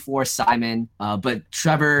way before Simon, but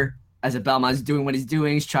Trevor as a Belmont is doing what he's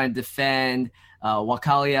doing. He's trying to defend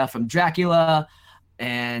Wakalia from Dracula,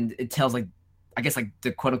 and it tells like I guess like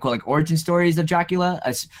the quote unquote like origin stories of Dracula.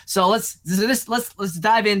 So let's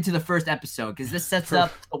dive into the first episode because this sets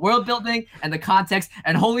up the world building and the context.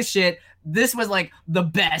 And holy shit, this was like the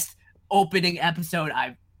best opening episode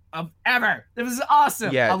ever. It was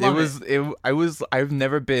awesome. Yeah, I've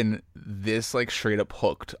never been this like straight up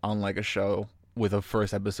hooked on like a show with a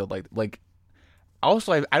first episode like.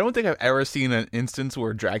 Also, I don't think I've ever seen an instance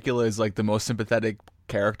where Dracula is like the most sympathetic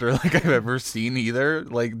character like I've ever seen either.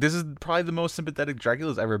 Like, this is probably the most sympathetic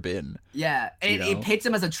Dracula's ever been. Yeah, You it know? paints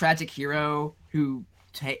him as a tragic hero who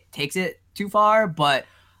takes it too far, but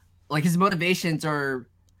like his motivations are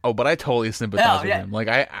Oh, but I totally sympathize Oh, with yeah. him. Like,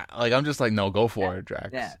 I'm just like, no, go for it, Drax.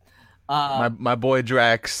 yeah. My boy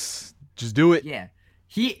Drax, just do it. Yeah.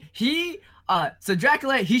 So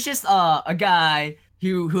Dracula, he's just a guy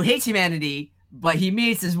who hates humanity, but he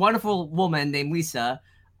meets this wonderful woman named Lisa,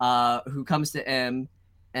 who comes to him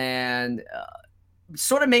and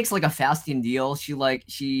sort of makes like a Faustian deal.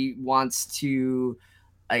 She wants to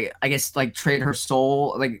I guess like trade her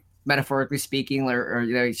soul, like metaphorically speaking, or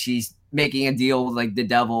you know, she's making a deal with like the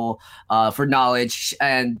devil for knowledge,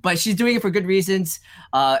 but she's doing it for good reasons.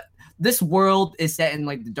 This world is set in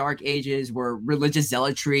like the Dark Ages, where religious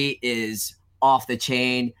zealotry is off the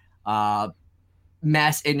chain.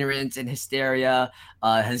 Mass ignorance and hysteria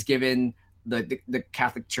has given the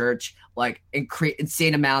Catholic Church like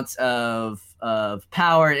insane amounts of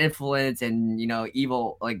power and influence, and you know,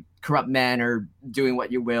 evil, like corrupt men are doing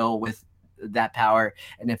what you will with that power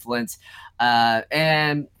and influence.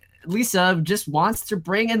 And Lisa just wants to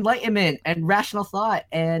bring enlightenment and rational thought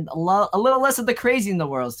and a little less of the crazy in the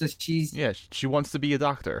world. So She wants to be a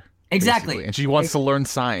doctor. Exactly. Basically. And she wants to learn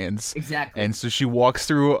science. Exactly. And so she walks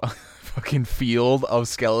through a fucking field of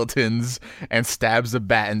skeletons and stabs a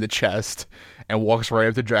bat in the chest and walks right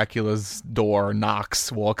up to Dracula's door,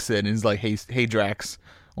 knocks, walks in, and is like, hey Drax,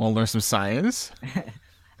 want to learn some science?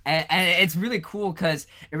 And it's really cool because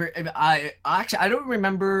I don't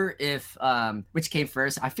remember if which came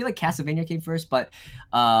first. I feel like Castlevania came first, but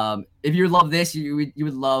if you love this, you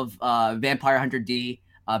would love Vampire Hunter D,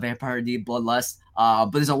 Vampire D Bloodlust. But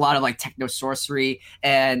there's a lot of like techno sorcery,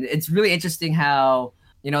 and it's really interesting how,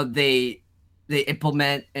 you know, they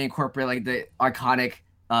implement and incorporate like the iconic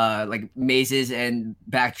like mazes and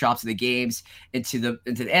backdrops of the games into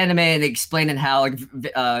the anime, and explaining how like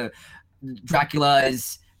Dracula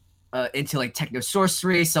is into like techno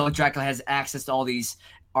sorcery, so Dracula has access to all these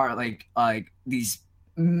these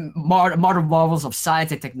modern marvels of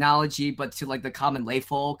science and technology, but to like the common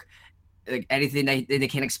layfolk, like anything they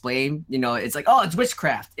can't explain, you know, it's like, oh, it's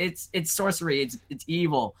witchcraft, it's sorcery, it's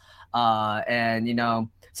evil, and you know,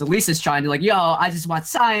 so Lisa's trying to like, yo, I just want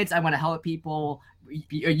science, I want to help people,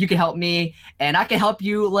 you can help me, and I can help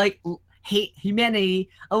you like hate humanity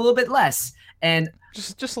a little bit less, and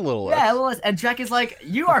just a little less. yeah, a little less. And Drek is like,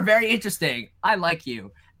 you are very interesting, I like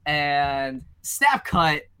you, and snap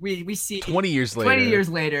cut, we see 20 years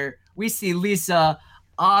later we see Lisa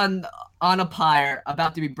on a pyre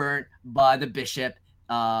about to be burnt by the bishop,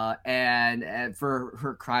 and for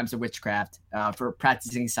her crimes of witchcraft, for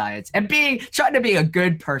practicing science and trying to be a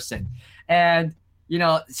good person, and you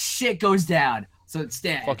know, shit goes down. So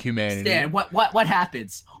Stan, fuck humanity. Stan, what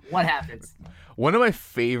happens? What happens? One of my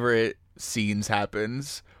favorite scenes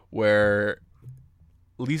happens where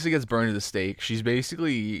Lisa gets burned at the stake. She's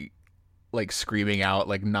basically like screaming out,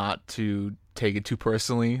 like not to take it too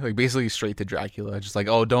personally, like basically straight to Dracula, just like,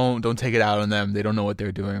 oh, don't take it out on them, they don't know what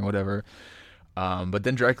they're doing or whatever. But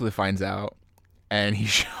then Dracula finds out, and he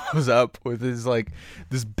shows up with his like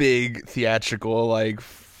this big theatrical like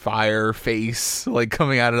fire face, like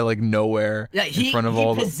coming out of like nowhere. Yeah, in front of he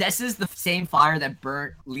all possesses the same fire that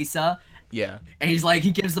burnt Lisa. Yeah, and he's like,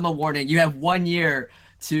 he gives them a warning. You have 1 year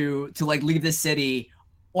to like leave this city,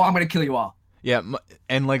 or I'm gonna kill you all. Yeah,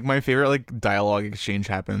 and like my favorite like dialogue exchange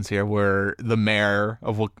happens here, where the mayor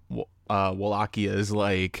of Wallachia is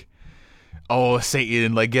like, "Oh,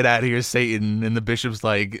 Satan, like get out of here, Satan," and the bishop's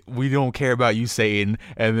like, "We don't care about you, Satan,"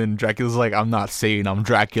 and then Dracula's like, "I'm not Satan, I'm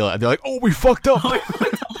Dracula." And they're like, "Oh, we fucked up."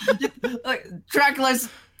 Like Dracula's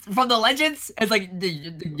from the legends. It's like,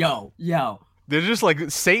 yo. They're just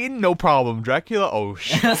like, Satan, no problem. Dracula, oh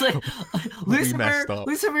shit. It's like We messed up.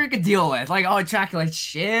 Lucifer you could deal with. Like, oh, Dracula,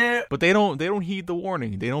 shit. But they don't heed the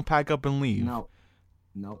warning. They don't pack up and leave. No.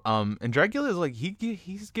 And Dracula is like,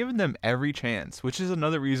 he's given them every chance, which is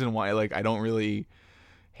another reason why like I don't really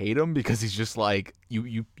hate him, because he's just like,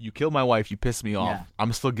 you killed my wife, you pissed me off. Yeah.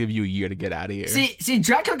 I'm still give you a year to get out of here. See,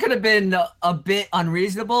 Dracula could have been a bit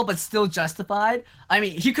unreasonable, but still justified. I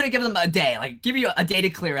mean, he could have given them a day, like give you a day to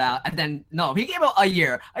clear out, and then no, he gave him a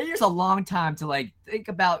year. A year's a long time to like think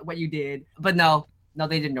about what you did, but no,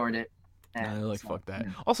 they ignored it. And they're like, fuck that.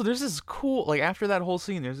 Also, there's this cool, like after that whole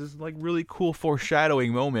scene, there's this like really cool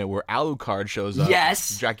foreshadowing moment where Alucard shows up.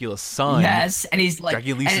 Yes, Dracula's son. Yes, and he's like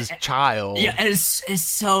Dracula's child. Yeah, and it's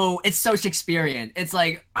so Shakespearean. It's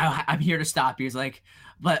like, I'm here to stop you. He's like,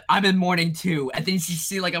 but I'm in mourning too. And then you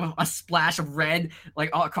see like a splash of red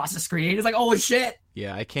like all across the screen. It's like, oh shit.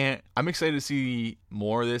 Yeah, I'm excited to see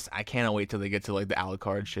more of this. I cannot wait till they get to like the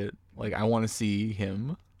Alucard shit. Like I want to see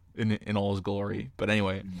him in all his glory. But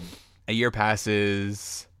anyway, a year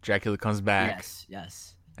passes. Dracula comes back.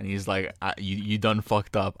 Yes. And he's like, you done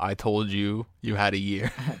fucked up. I told you had a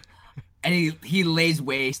year. And he lays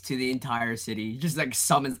waste to the entire city. He just like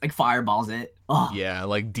summons, like fireballs it. Oh. Yeah,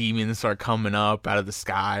 like demons start coming up out of the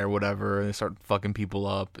sky or whatever, and they start fucking people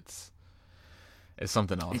up. It's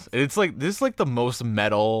something else. It's like this is like the most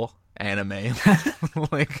metal anime.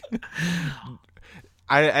 Like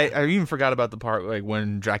I even forgot about the part like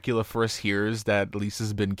when Dracula first hears that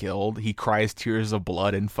Lisa's been killed, he cries tears of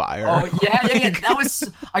blood and fire. Oh yeah. That was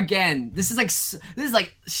again. This is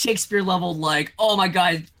like Shakespeare level. Like, oh my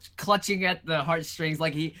god, clutching at the heartstrings.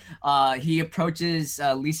 Like he approaches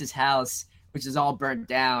Lisa's house, which is all burnt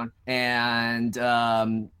down, and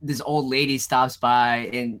this old lady stops by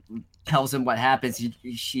and tells him what happens.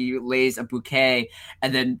 She lays a bouquet,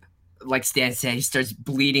 and then like Stan said, he starts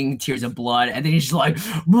bleeding tears of blood, and then he's just like,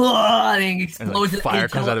 blood, and he explodes. And, like, fire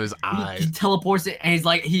comes out of his eyes. He teleports it, and he's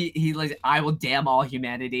like, he like, I will damn all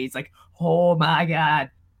humanity. It's like, oh my god,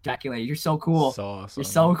 Dracula, you're so cool. So awesome.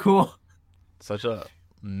 You're so cool. Such a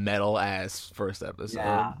metal ass first episode.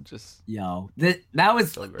 Yeah. Just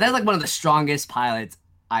that's like one of the strongest pilots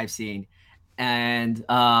I've seen. And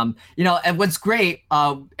and what's great,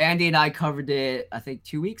 Andy and I covered it I think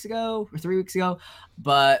 2 weeks ago or 3 weeks ago,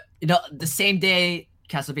 but the same day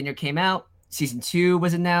Castlevania came out, season 2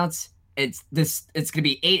 was announced. It's gonna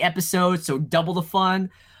be 8 episodes, so double the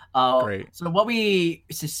fun. Great. So what we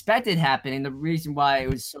suspected happened, and the reason why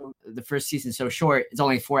it was the first season so short, it's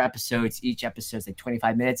only 4 episodes. Each episode's like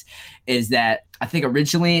 25 minutes. Is that I think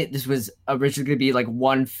originally this was going to be like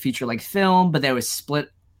one feature-length film, but then it was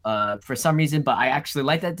split for some reason. But I actually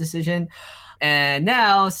like that decision. And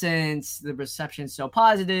now, since the reception's so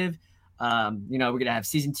positive, we're gonna have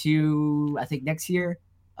season 2. I think next year.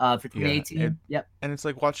 For 2018. Yep. And it's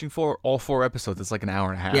like watching all 4 episodes. It's like an hour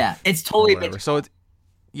and a half. Yeah, it's totally. So it's.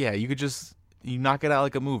 Yeah, you could you knock it out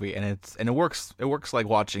like a movie, and it works. It works like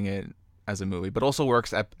watching it as a movie, but also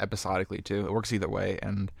works episodically too. It works either way,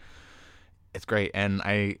 and it's great. And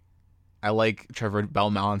I like Trevor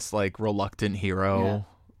Belmont's like reluctant hero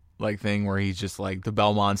like thing where he's just like the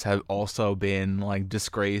Belmonts have also been like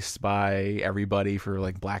disgraced by everybody for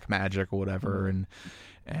like black magic or whatever,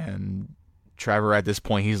 and Trevor at this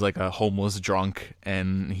point, he's like a homeless drunk,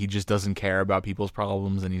 and he just doesn't care about people's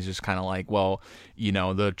problems, and he's just kind of like, well,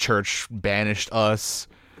 the church banished us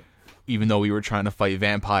even though we were trying to fight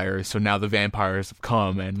vampires, so now the vampires have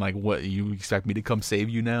come, and like, what, you expect me to come save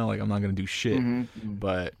you now? Like, I'm not gonna do shit.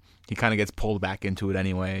 But he kind of gets pulled back into it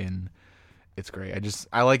anyway, and it's great.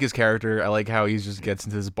 I like his character. I like how he just gets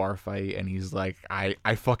into this bar fight, and he's like, I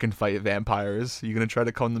fucking fight vampires. You gonna try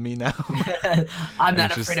to come to me now? I'm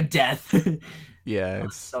not afraid of death. Yeah,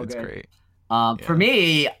 it's great. For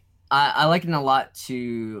me, I like it a lot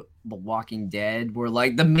to The Walking Dead, where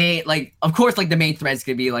like the main, like of course, like the main thread's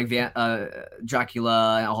gonna be like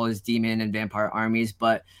Dracula and all his demon and vampire armies,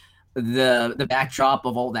 but the backdrop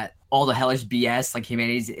of all the hellish BS like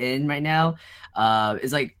humanity's in right now,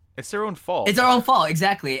 is like. It's their own fault. It's our own fault,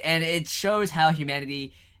 exactly. And it shows how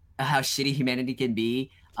shitty humanity can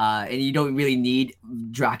be. And you don't really need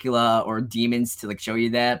Dracula or demons to like show you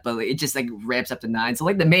that, but it just like ramps up to 9. So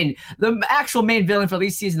like the actual main villain for at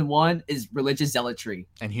least season 1 is religious zealotry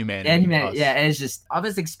and humanity. Yeah, and it's just I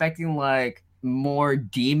was expecting like more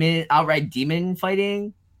outright demon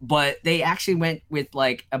fighting, but they actually went with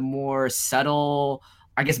like a more subtle,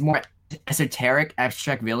 I guess more esoteric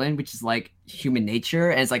abstract villain, which is like human nature,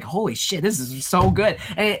 and it's like, holy shit, this is so good.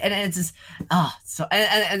 And it's just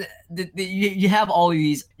you have all of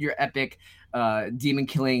these your epic demon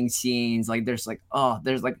killing scenes, like there's like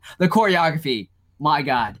the choreography, my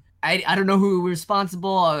god. I don't know who was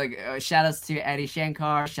responsible. Like shout outs to Eddie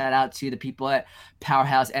Shankar, shout out to the people at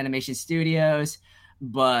Powerhouse Animation Studios,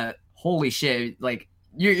 but holy shit, like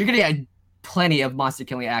you're gonna get plenty of monster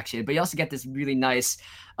killing action, but you also get this really nice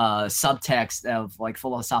subtext of like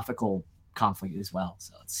philosophical conflict as well.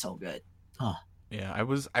 So it's so good. Yeah,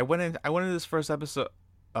 I went into this first episode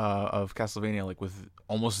of Castlevania like with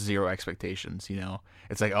almost zero expectations.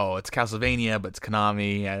 It's like, oh, it's Castlevania, but it's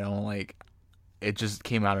Konami. I don't like. It just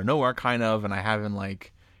came out of nowhere, kind of, and I haven't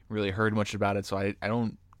like really heard much about it. So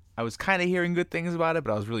I was kind of hearing good things about it,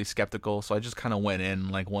 but I was really skeptical. So I just kind of went in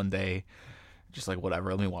like one day, just like whatever,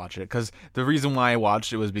 let me watch it. Because the reason why I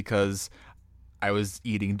watched it was because I was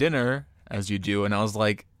eating dinner, as you do, and I was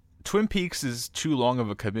like, Twin Peaks is too long of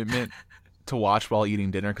a commitment to watch while eating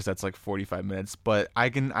dinner because that's like 45 minutes, but I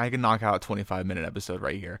can knock out a 25-minute episode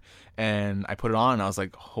right here. And I put it on and I was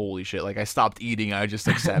like, holy shit. Like I stopped eating, I just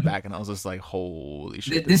like sat back and I was just like, holy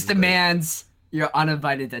shit. This demands your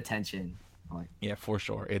uninvited attention. Like, Yeah, for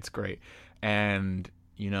sure. It's great. And,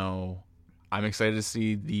 I'm excited to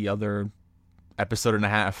see the other episode and a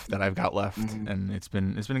half that I've got left. And it's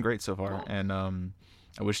been great so far. And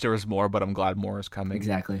I wish there was more, but I'm glad more is coming.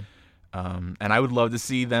 exactly. And I would love to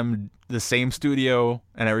see them, the same studio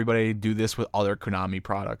and everybody, do this with other Konami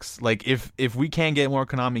products. Like if we can get more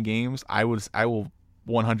Konami games, I will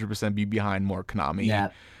 100% be behind more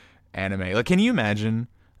Konami anime. Like, can you imagine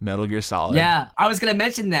Metal Gear Solid? Yeah, I was gonna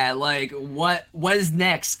mention that. Like, what is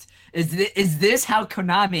next? Is this how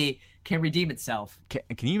Konami can redeem itself?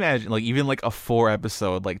 Can you imagine, like, even like a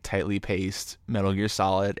 4-episode, like, tightly paced Metal Gear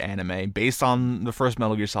Solid anime based on the first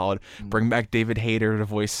Metal Gear Solid? Bring back David Hayter to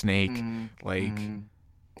voice Snake, like,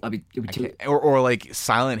 or like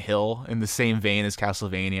Silent Hill in the same vein as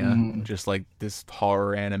Castlevania, just like this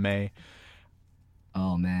horror anime.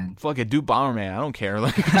 Oh man, Fuck it, do Bomberman. I don't care.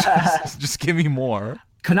 Like, just give me more.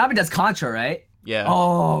 Konami does Contra, right? Yeah.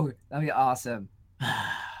 Oh, that'd be awesome.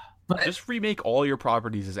 But just remake all your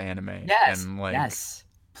properties as anime. Yes, and, like, yes.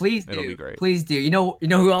 Please do. It'll be great. Please do. You know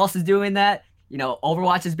who else is doing that?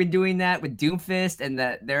 Overwatch has been doing that with Doomfist and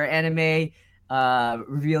their anime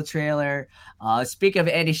reveal trailer. Speaking of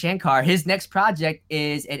Andy Shankar, his next project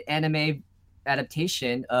is an anime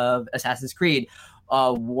adaptation of Assassin's Creed.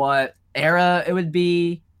 What era it would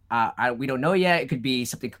be, we don't know yet. It could be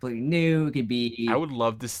something completely new. It could be. I would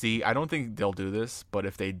love to see. I don't think they'll do this, but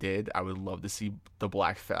if they did, I would love to see the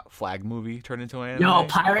Black Flag movie turn into an anime. No,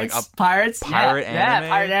 pirates, like pirates, pirate anime. Yeah,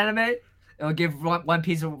 pirate anime. It'll give One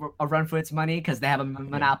Piece a run for its money because they have a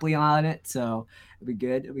monopoly on it. So it'll be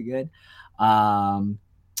good. It'll be good.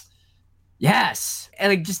 Yes, and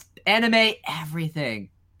like just anime everything.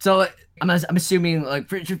 So I'm assuming, like,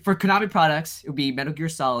 for Konami products, it would be Metal Gear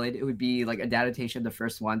Solid. It would be like an adaptation of the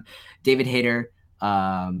first one. David Hayter.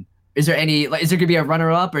 Is there gonna be a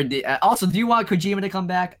runner up, or also do you want Kojima to come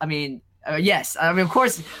back? I mean, yes. I mean, of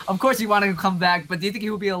course you want to come back, but do you think he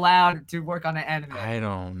will be allowed to work on an anime? I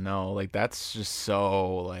don't know. Like, that's just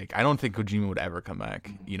so, like, I don't think Kojima would ever come back.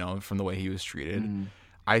 From the way he was treated.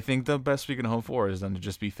 I think the best we can hope for is them to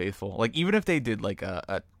just be faithful. Like, even if they did like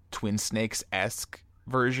a Twin Snakes-esque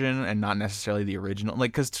version and not necessarily the original,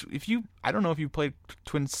 like, because I don't know if you played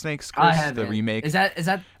Twin Snakes, Chris, I haven't. the remake. Is that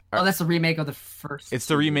that's the remake of the first. It's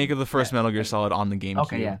the remake of the first Metal Gear Solid on the GameCube.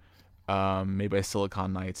 Okay, yeah. Made by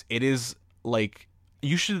Silicon Knights. It is like,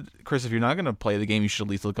 you should, Chris, if you're not gonna play the game, you should at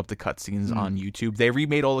least look up the cutscenes on YouTube. They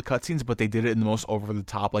remade all the cutscenes, but they did it in the most over the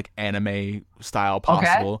top, like, anime style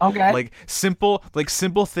possible. Okay. Like simple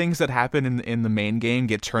things that happen in the main game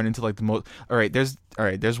get turned into like the most. All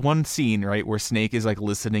right, there's one scene, right, where Snake is like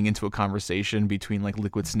listening into a conversation between like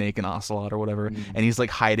Liquid Snake and Ocelot or whatever, and he's like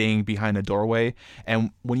hiding behind a doorway.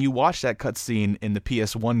 And when you watch that cutscene in the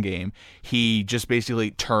PS1 game, he just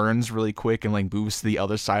basically turns really quick and like moves to the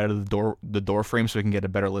other side of the door frame so he can get a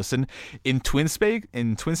better listen. In Twin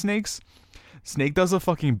Snakes, Snake does a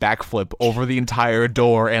fucking backflip over the entire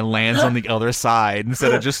door and lands on the other side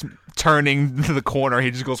instead of just turning to the corner.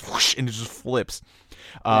 He just goes whoosh and it just flips.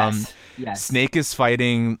 Yes. Snake is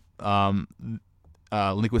fighting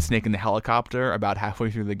Liquid Snake in the helicopter about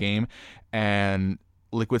halfway through the game, and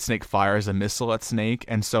Liquid Snake fires a missile at Snake,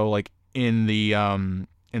 and so like in the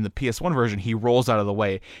PS1 version, he rolls out of the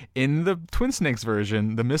way. In the Twin Snakes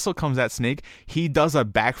version, the missile comes at Snake. He does a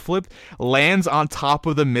backflip, lands on top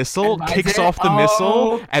of the missile, kicks off the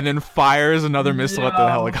missile, and then fires another missile at the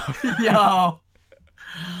helicopter. Yo,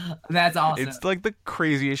 that's awesome. It's like the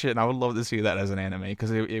craziest shit, and I would love to see that as an anime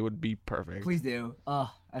because it would be perfect. Please do.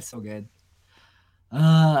 Oh, that's so good.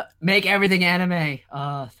 Make everything anime.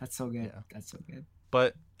 That's so good. Yeah. That's so good.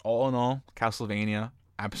 But all in all, Castlevania,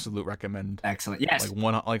 absolute recommend. Excellent. Yes.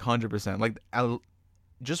 Like 100%. Like, I'll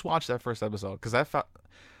just watch that first episode because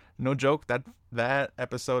no joke, that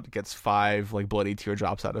episode gets 5 like bloody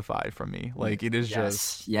teardrops out of 5 from me. Like, it is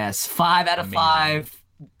just 5 out of amazing.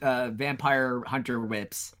 5 vampire hunter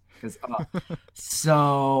whips because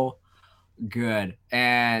so good,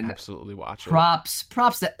 and absolutely watch it.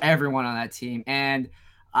 Props to everyone on that team, and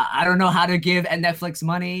I don't know how to give Netflix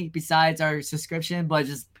money besides our subscription, but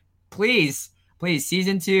just please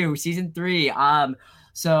season 2, season 3.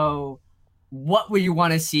 So what would you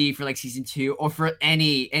want to see for like season 2 or for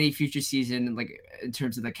any future season, like in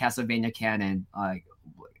terms of the Castlevania canon? Like,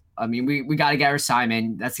 I mean, we got to get our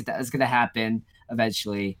Simon. That's gonna happen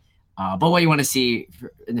eventually. But what do you want to see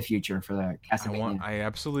in the future for the Castlevania?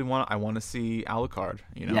 I want to see Alucard.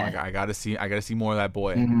 Yeah. I gotta see more of that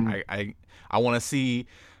boy. Mm-hmm. I want to see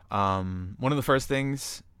one of the first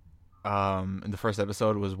things in the first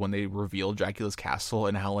episode was when they revealed Dracula's castle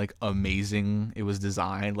and how like amazing it was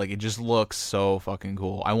designed. Like it just looks so fucking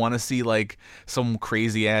cool. I want to see like some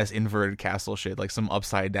crazy ass inverted castle shit, like some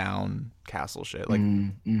upside down castle shit. Like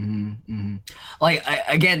Like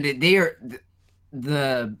again, they are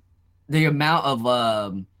the amount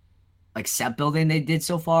of like set building they did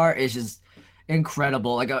so far is just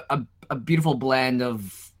incredible. Like a beautiful blend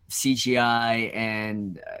of CGI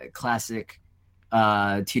and classic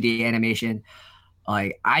 2D animation.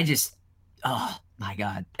 Like oh my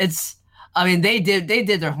god, I mean they did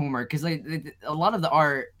their homework because a lot of the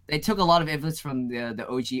art, they took a lot of influence from the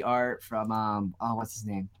OG art from what's his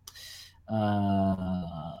name,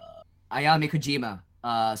 Ayami Kojima.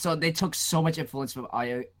 So they took so much influence from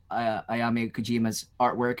Ayami Kojima's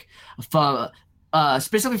artwork, from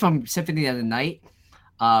specifically from Symphony of the Night,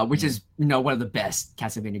 which is one of the best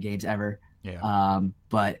Castlevania games ever. Yeah.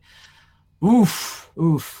 But oof,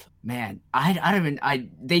 man,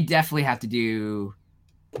 they definitely have to do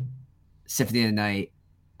Symphony of the Night,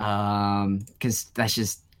 because that's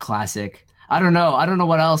just classic. I don't know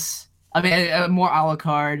what else. I mean, more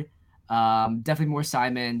Alucard, definitely more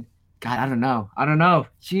Simon. God, I don't know.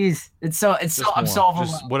 Jeez, I'm so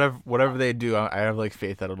just whatever they do, I have like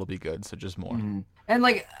faith that it'll be good. So just more. Mm-hmm. And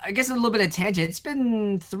like, I guess a little bit of tangent. It's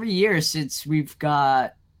been 3 years since we've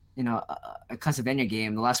got a Castlevania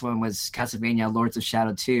game. The last one was Castlevania Lords of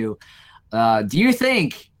Shadow 2. Do you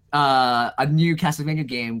think a new Castlevania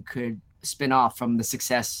game could spin off from the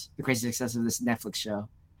crazy success of this Netflix show?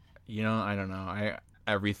 I don't know. I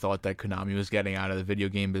rethought that Konami was getting out of the video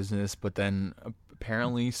game business, but then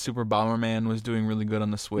apparently Super Bomberman was doing really good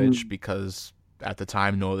on the Switch because at the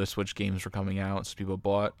time no other Switch games were coming out, so people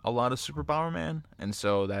bought a lot of Super Bomberman, and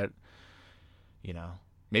so that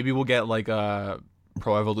maybe we'll get like a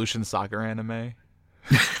Pro Evolution Soccer anime.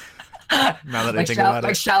 Now that I think about it,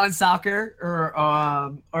 like Shaolin Soccer,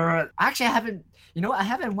 or actually I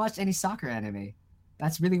haven't watched any soccer anime.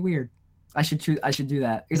 That's really weird. I should do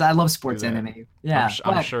that because I love sports anime. Yeah,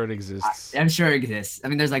 I'm sure it exists. I'm sure it exists. I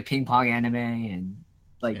mean, there's like ping pong anime and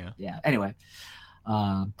like yeah. Anyway,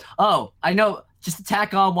 I know. Just to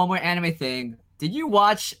tack on one more anime thing. Did you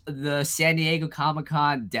watch the San Diego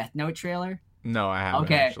Comic-Con Death Note trailer? No, I haven't.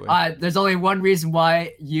 Okay. Actually. There's only one reason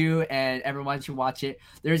why you and everyone should watch it.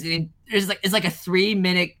 It's like a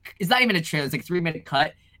 3-minute. It's not even a trailer. It's like a 3-minute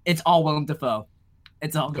cut. It's all Willem Dafoe.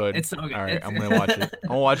 It's all good. It's so good. All right, I'm gonna watch it. I'm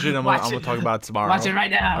gonna watch it. I'm gonna talk about it tomorrow. Watch it right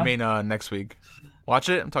now. I mean, next week. Watch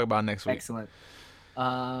it. I'm talking about it next week. Excellent.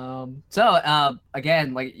 So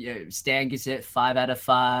again, like Stan gets it 5 out of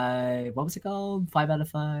 5. What was it called? 5 out of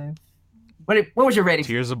 5. What was your rating?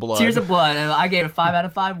 Tears of Blood. Tears of Blood. And I gave it 5 out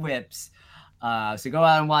of 5 whips. So go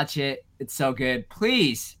out and watch it. It's so good.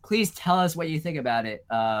 Please tell us what you think about it,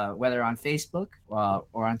 whether on Facebook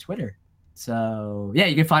or on Twitter. So yeah,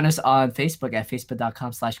 you can find us on Facebook at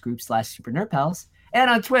facebook.com/group/supernerdpals and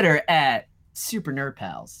on Twitter at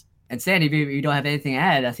supernerdpals. And Sandy, if you don't have anything to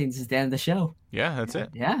add, I think this is the end of the show. Yeah, that's it.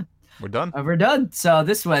 Yeah. We're done. We're done. So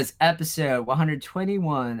this was episode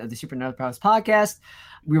 121 of the Super Nerd Pals podcast.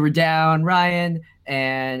 We were down Ryan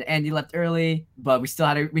and Andy left early, but we still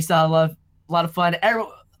had a lot of fun.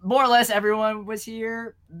 More or less everyone was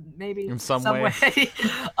here, maybe in some way.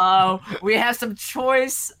 We have some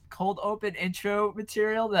choice cold open intro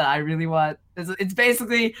material that I really want. It's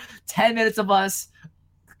basically 10 minutes of us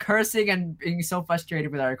cursing and being so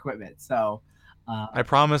frustrated with our equipment. So I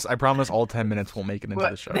promise all 10 minutes will make it into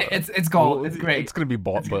the show. It's gold. It's great. It's gonna be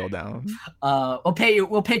boiled down.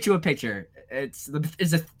 We'll paint you a picture. It's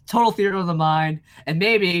a total theater of the mind, and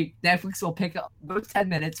maybe Netflix will pick up those 10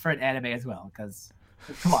 minutes for an anime as well. Because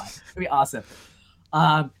come on, it'd be awesome.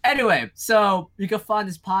 Anyway, so you can find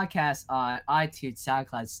this podcast on iTunes,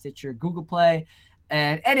 SoundCloud, Stitcher, Google Play,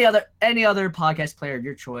 and any other podcast player of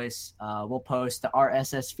your choice. We'll post the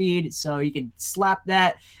RSS feed, so you can slap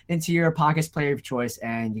that into your podcast player of choice,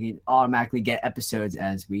 and you can automatically get episodes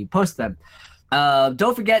as we post them.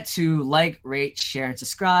 Don't forget to like, rate, share, and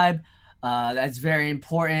subscribe. That's very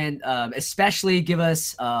important. Especially give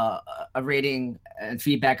us a rating and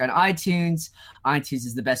feedback on iTunes. iTunes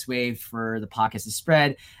is the best way for the podcast to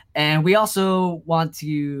spread. And we also want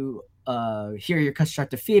to hear your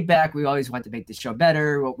constructive feedback. We always want to make the show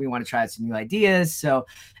better. We want to try out some new ideas. So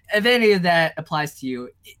if any of that applies to you,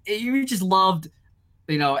 you just loved,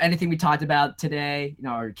 anything we talked about today,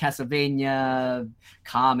 or Castlevania,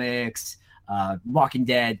 comics, Walking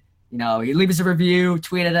Dead, you leave us a review,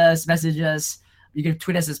 tweet at us, message us. You can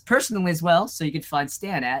tweet us personally as well. So you can find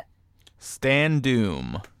Stan at Stan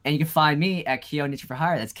Doom. And you can find me at Kyo Ninja for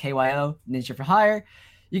Hire. That's KYO Ninja for Hire.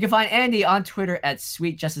 You can find Andy on Twitter at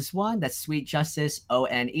SweetJustice1. That's Sweet Justice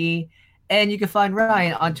ONE. And you can find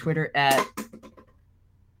Ryan on Twitter at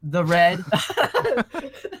The Red.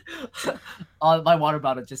 My water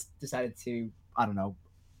bottle just decided to, I don't know.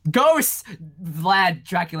 Ghost Vlad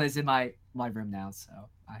Dracula's in my room now, so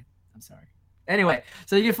I'm sorry. Anyway,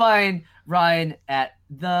 so you can find Ryan at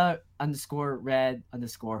 _red_horror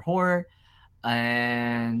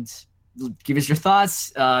and give us your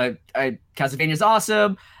thoughts. Castlevania's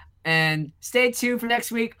awesome, and stay tuned for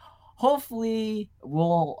next week. Hopefully,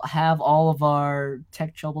 we'll have all of our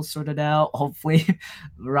tech troubles sorted out. Hopefully,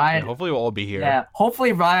 Ryan. Yeah, hopefully, we'll all be here. Yeah.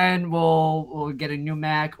 Hopefully, Ryan will get a new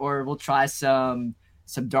Mac, or we'll try some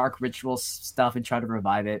Dark Ritual stuff and try to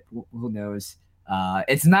revive it. Who knows?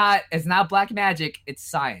 It's not black magic. It's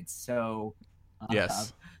science. So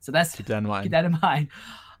yes. So that's keep that in mind. Keep that in mind.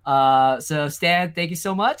 So Stan, thank you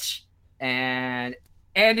so much, and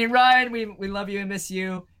Andy and Ryan, we love you and miss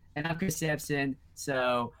you. And I'm Chris Sampson.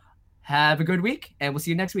 So have a good week, and we'll see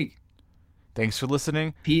you next week. Thanks for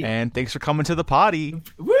listening, and thanks for coming to the potty.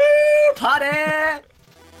 Woo, potty!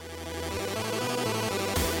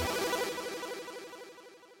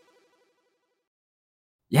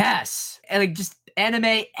 Yes, and like just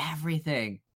anime everything.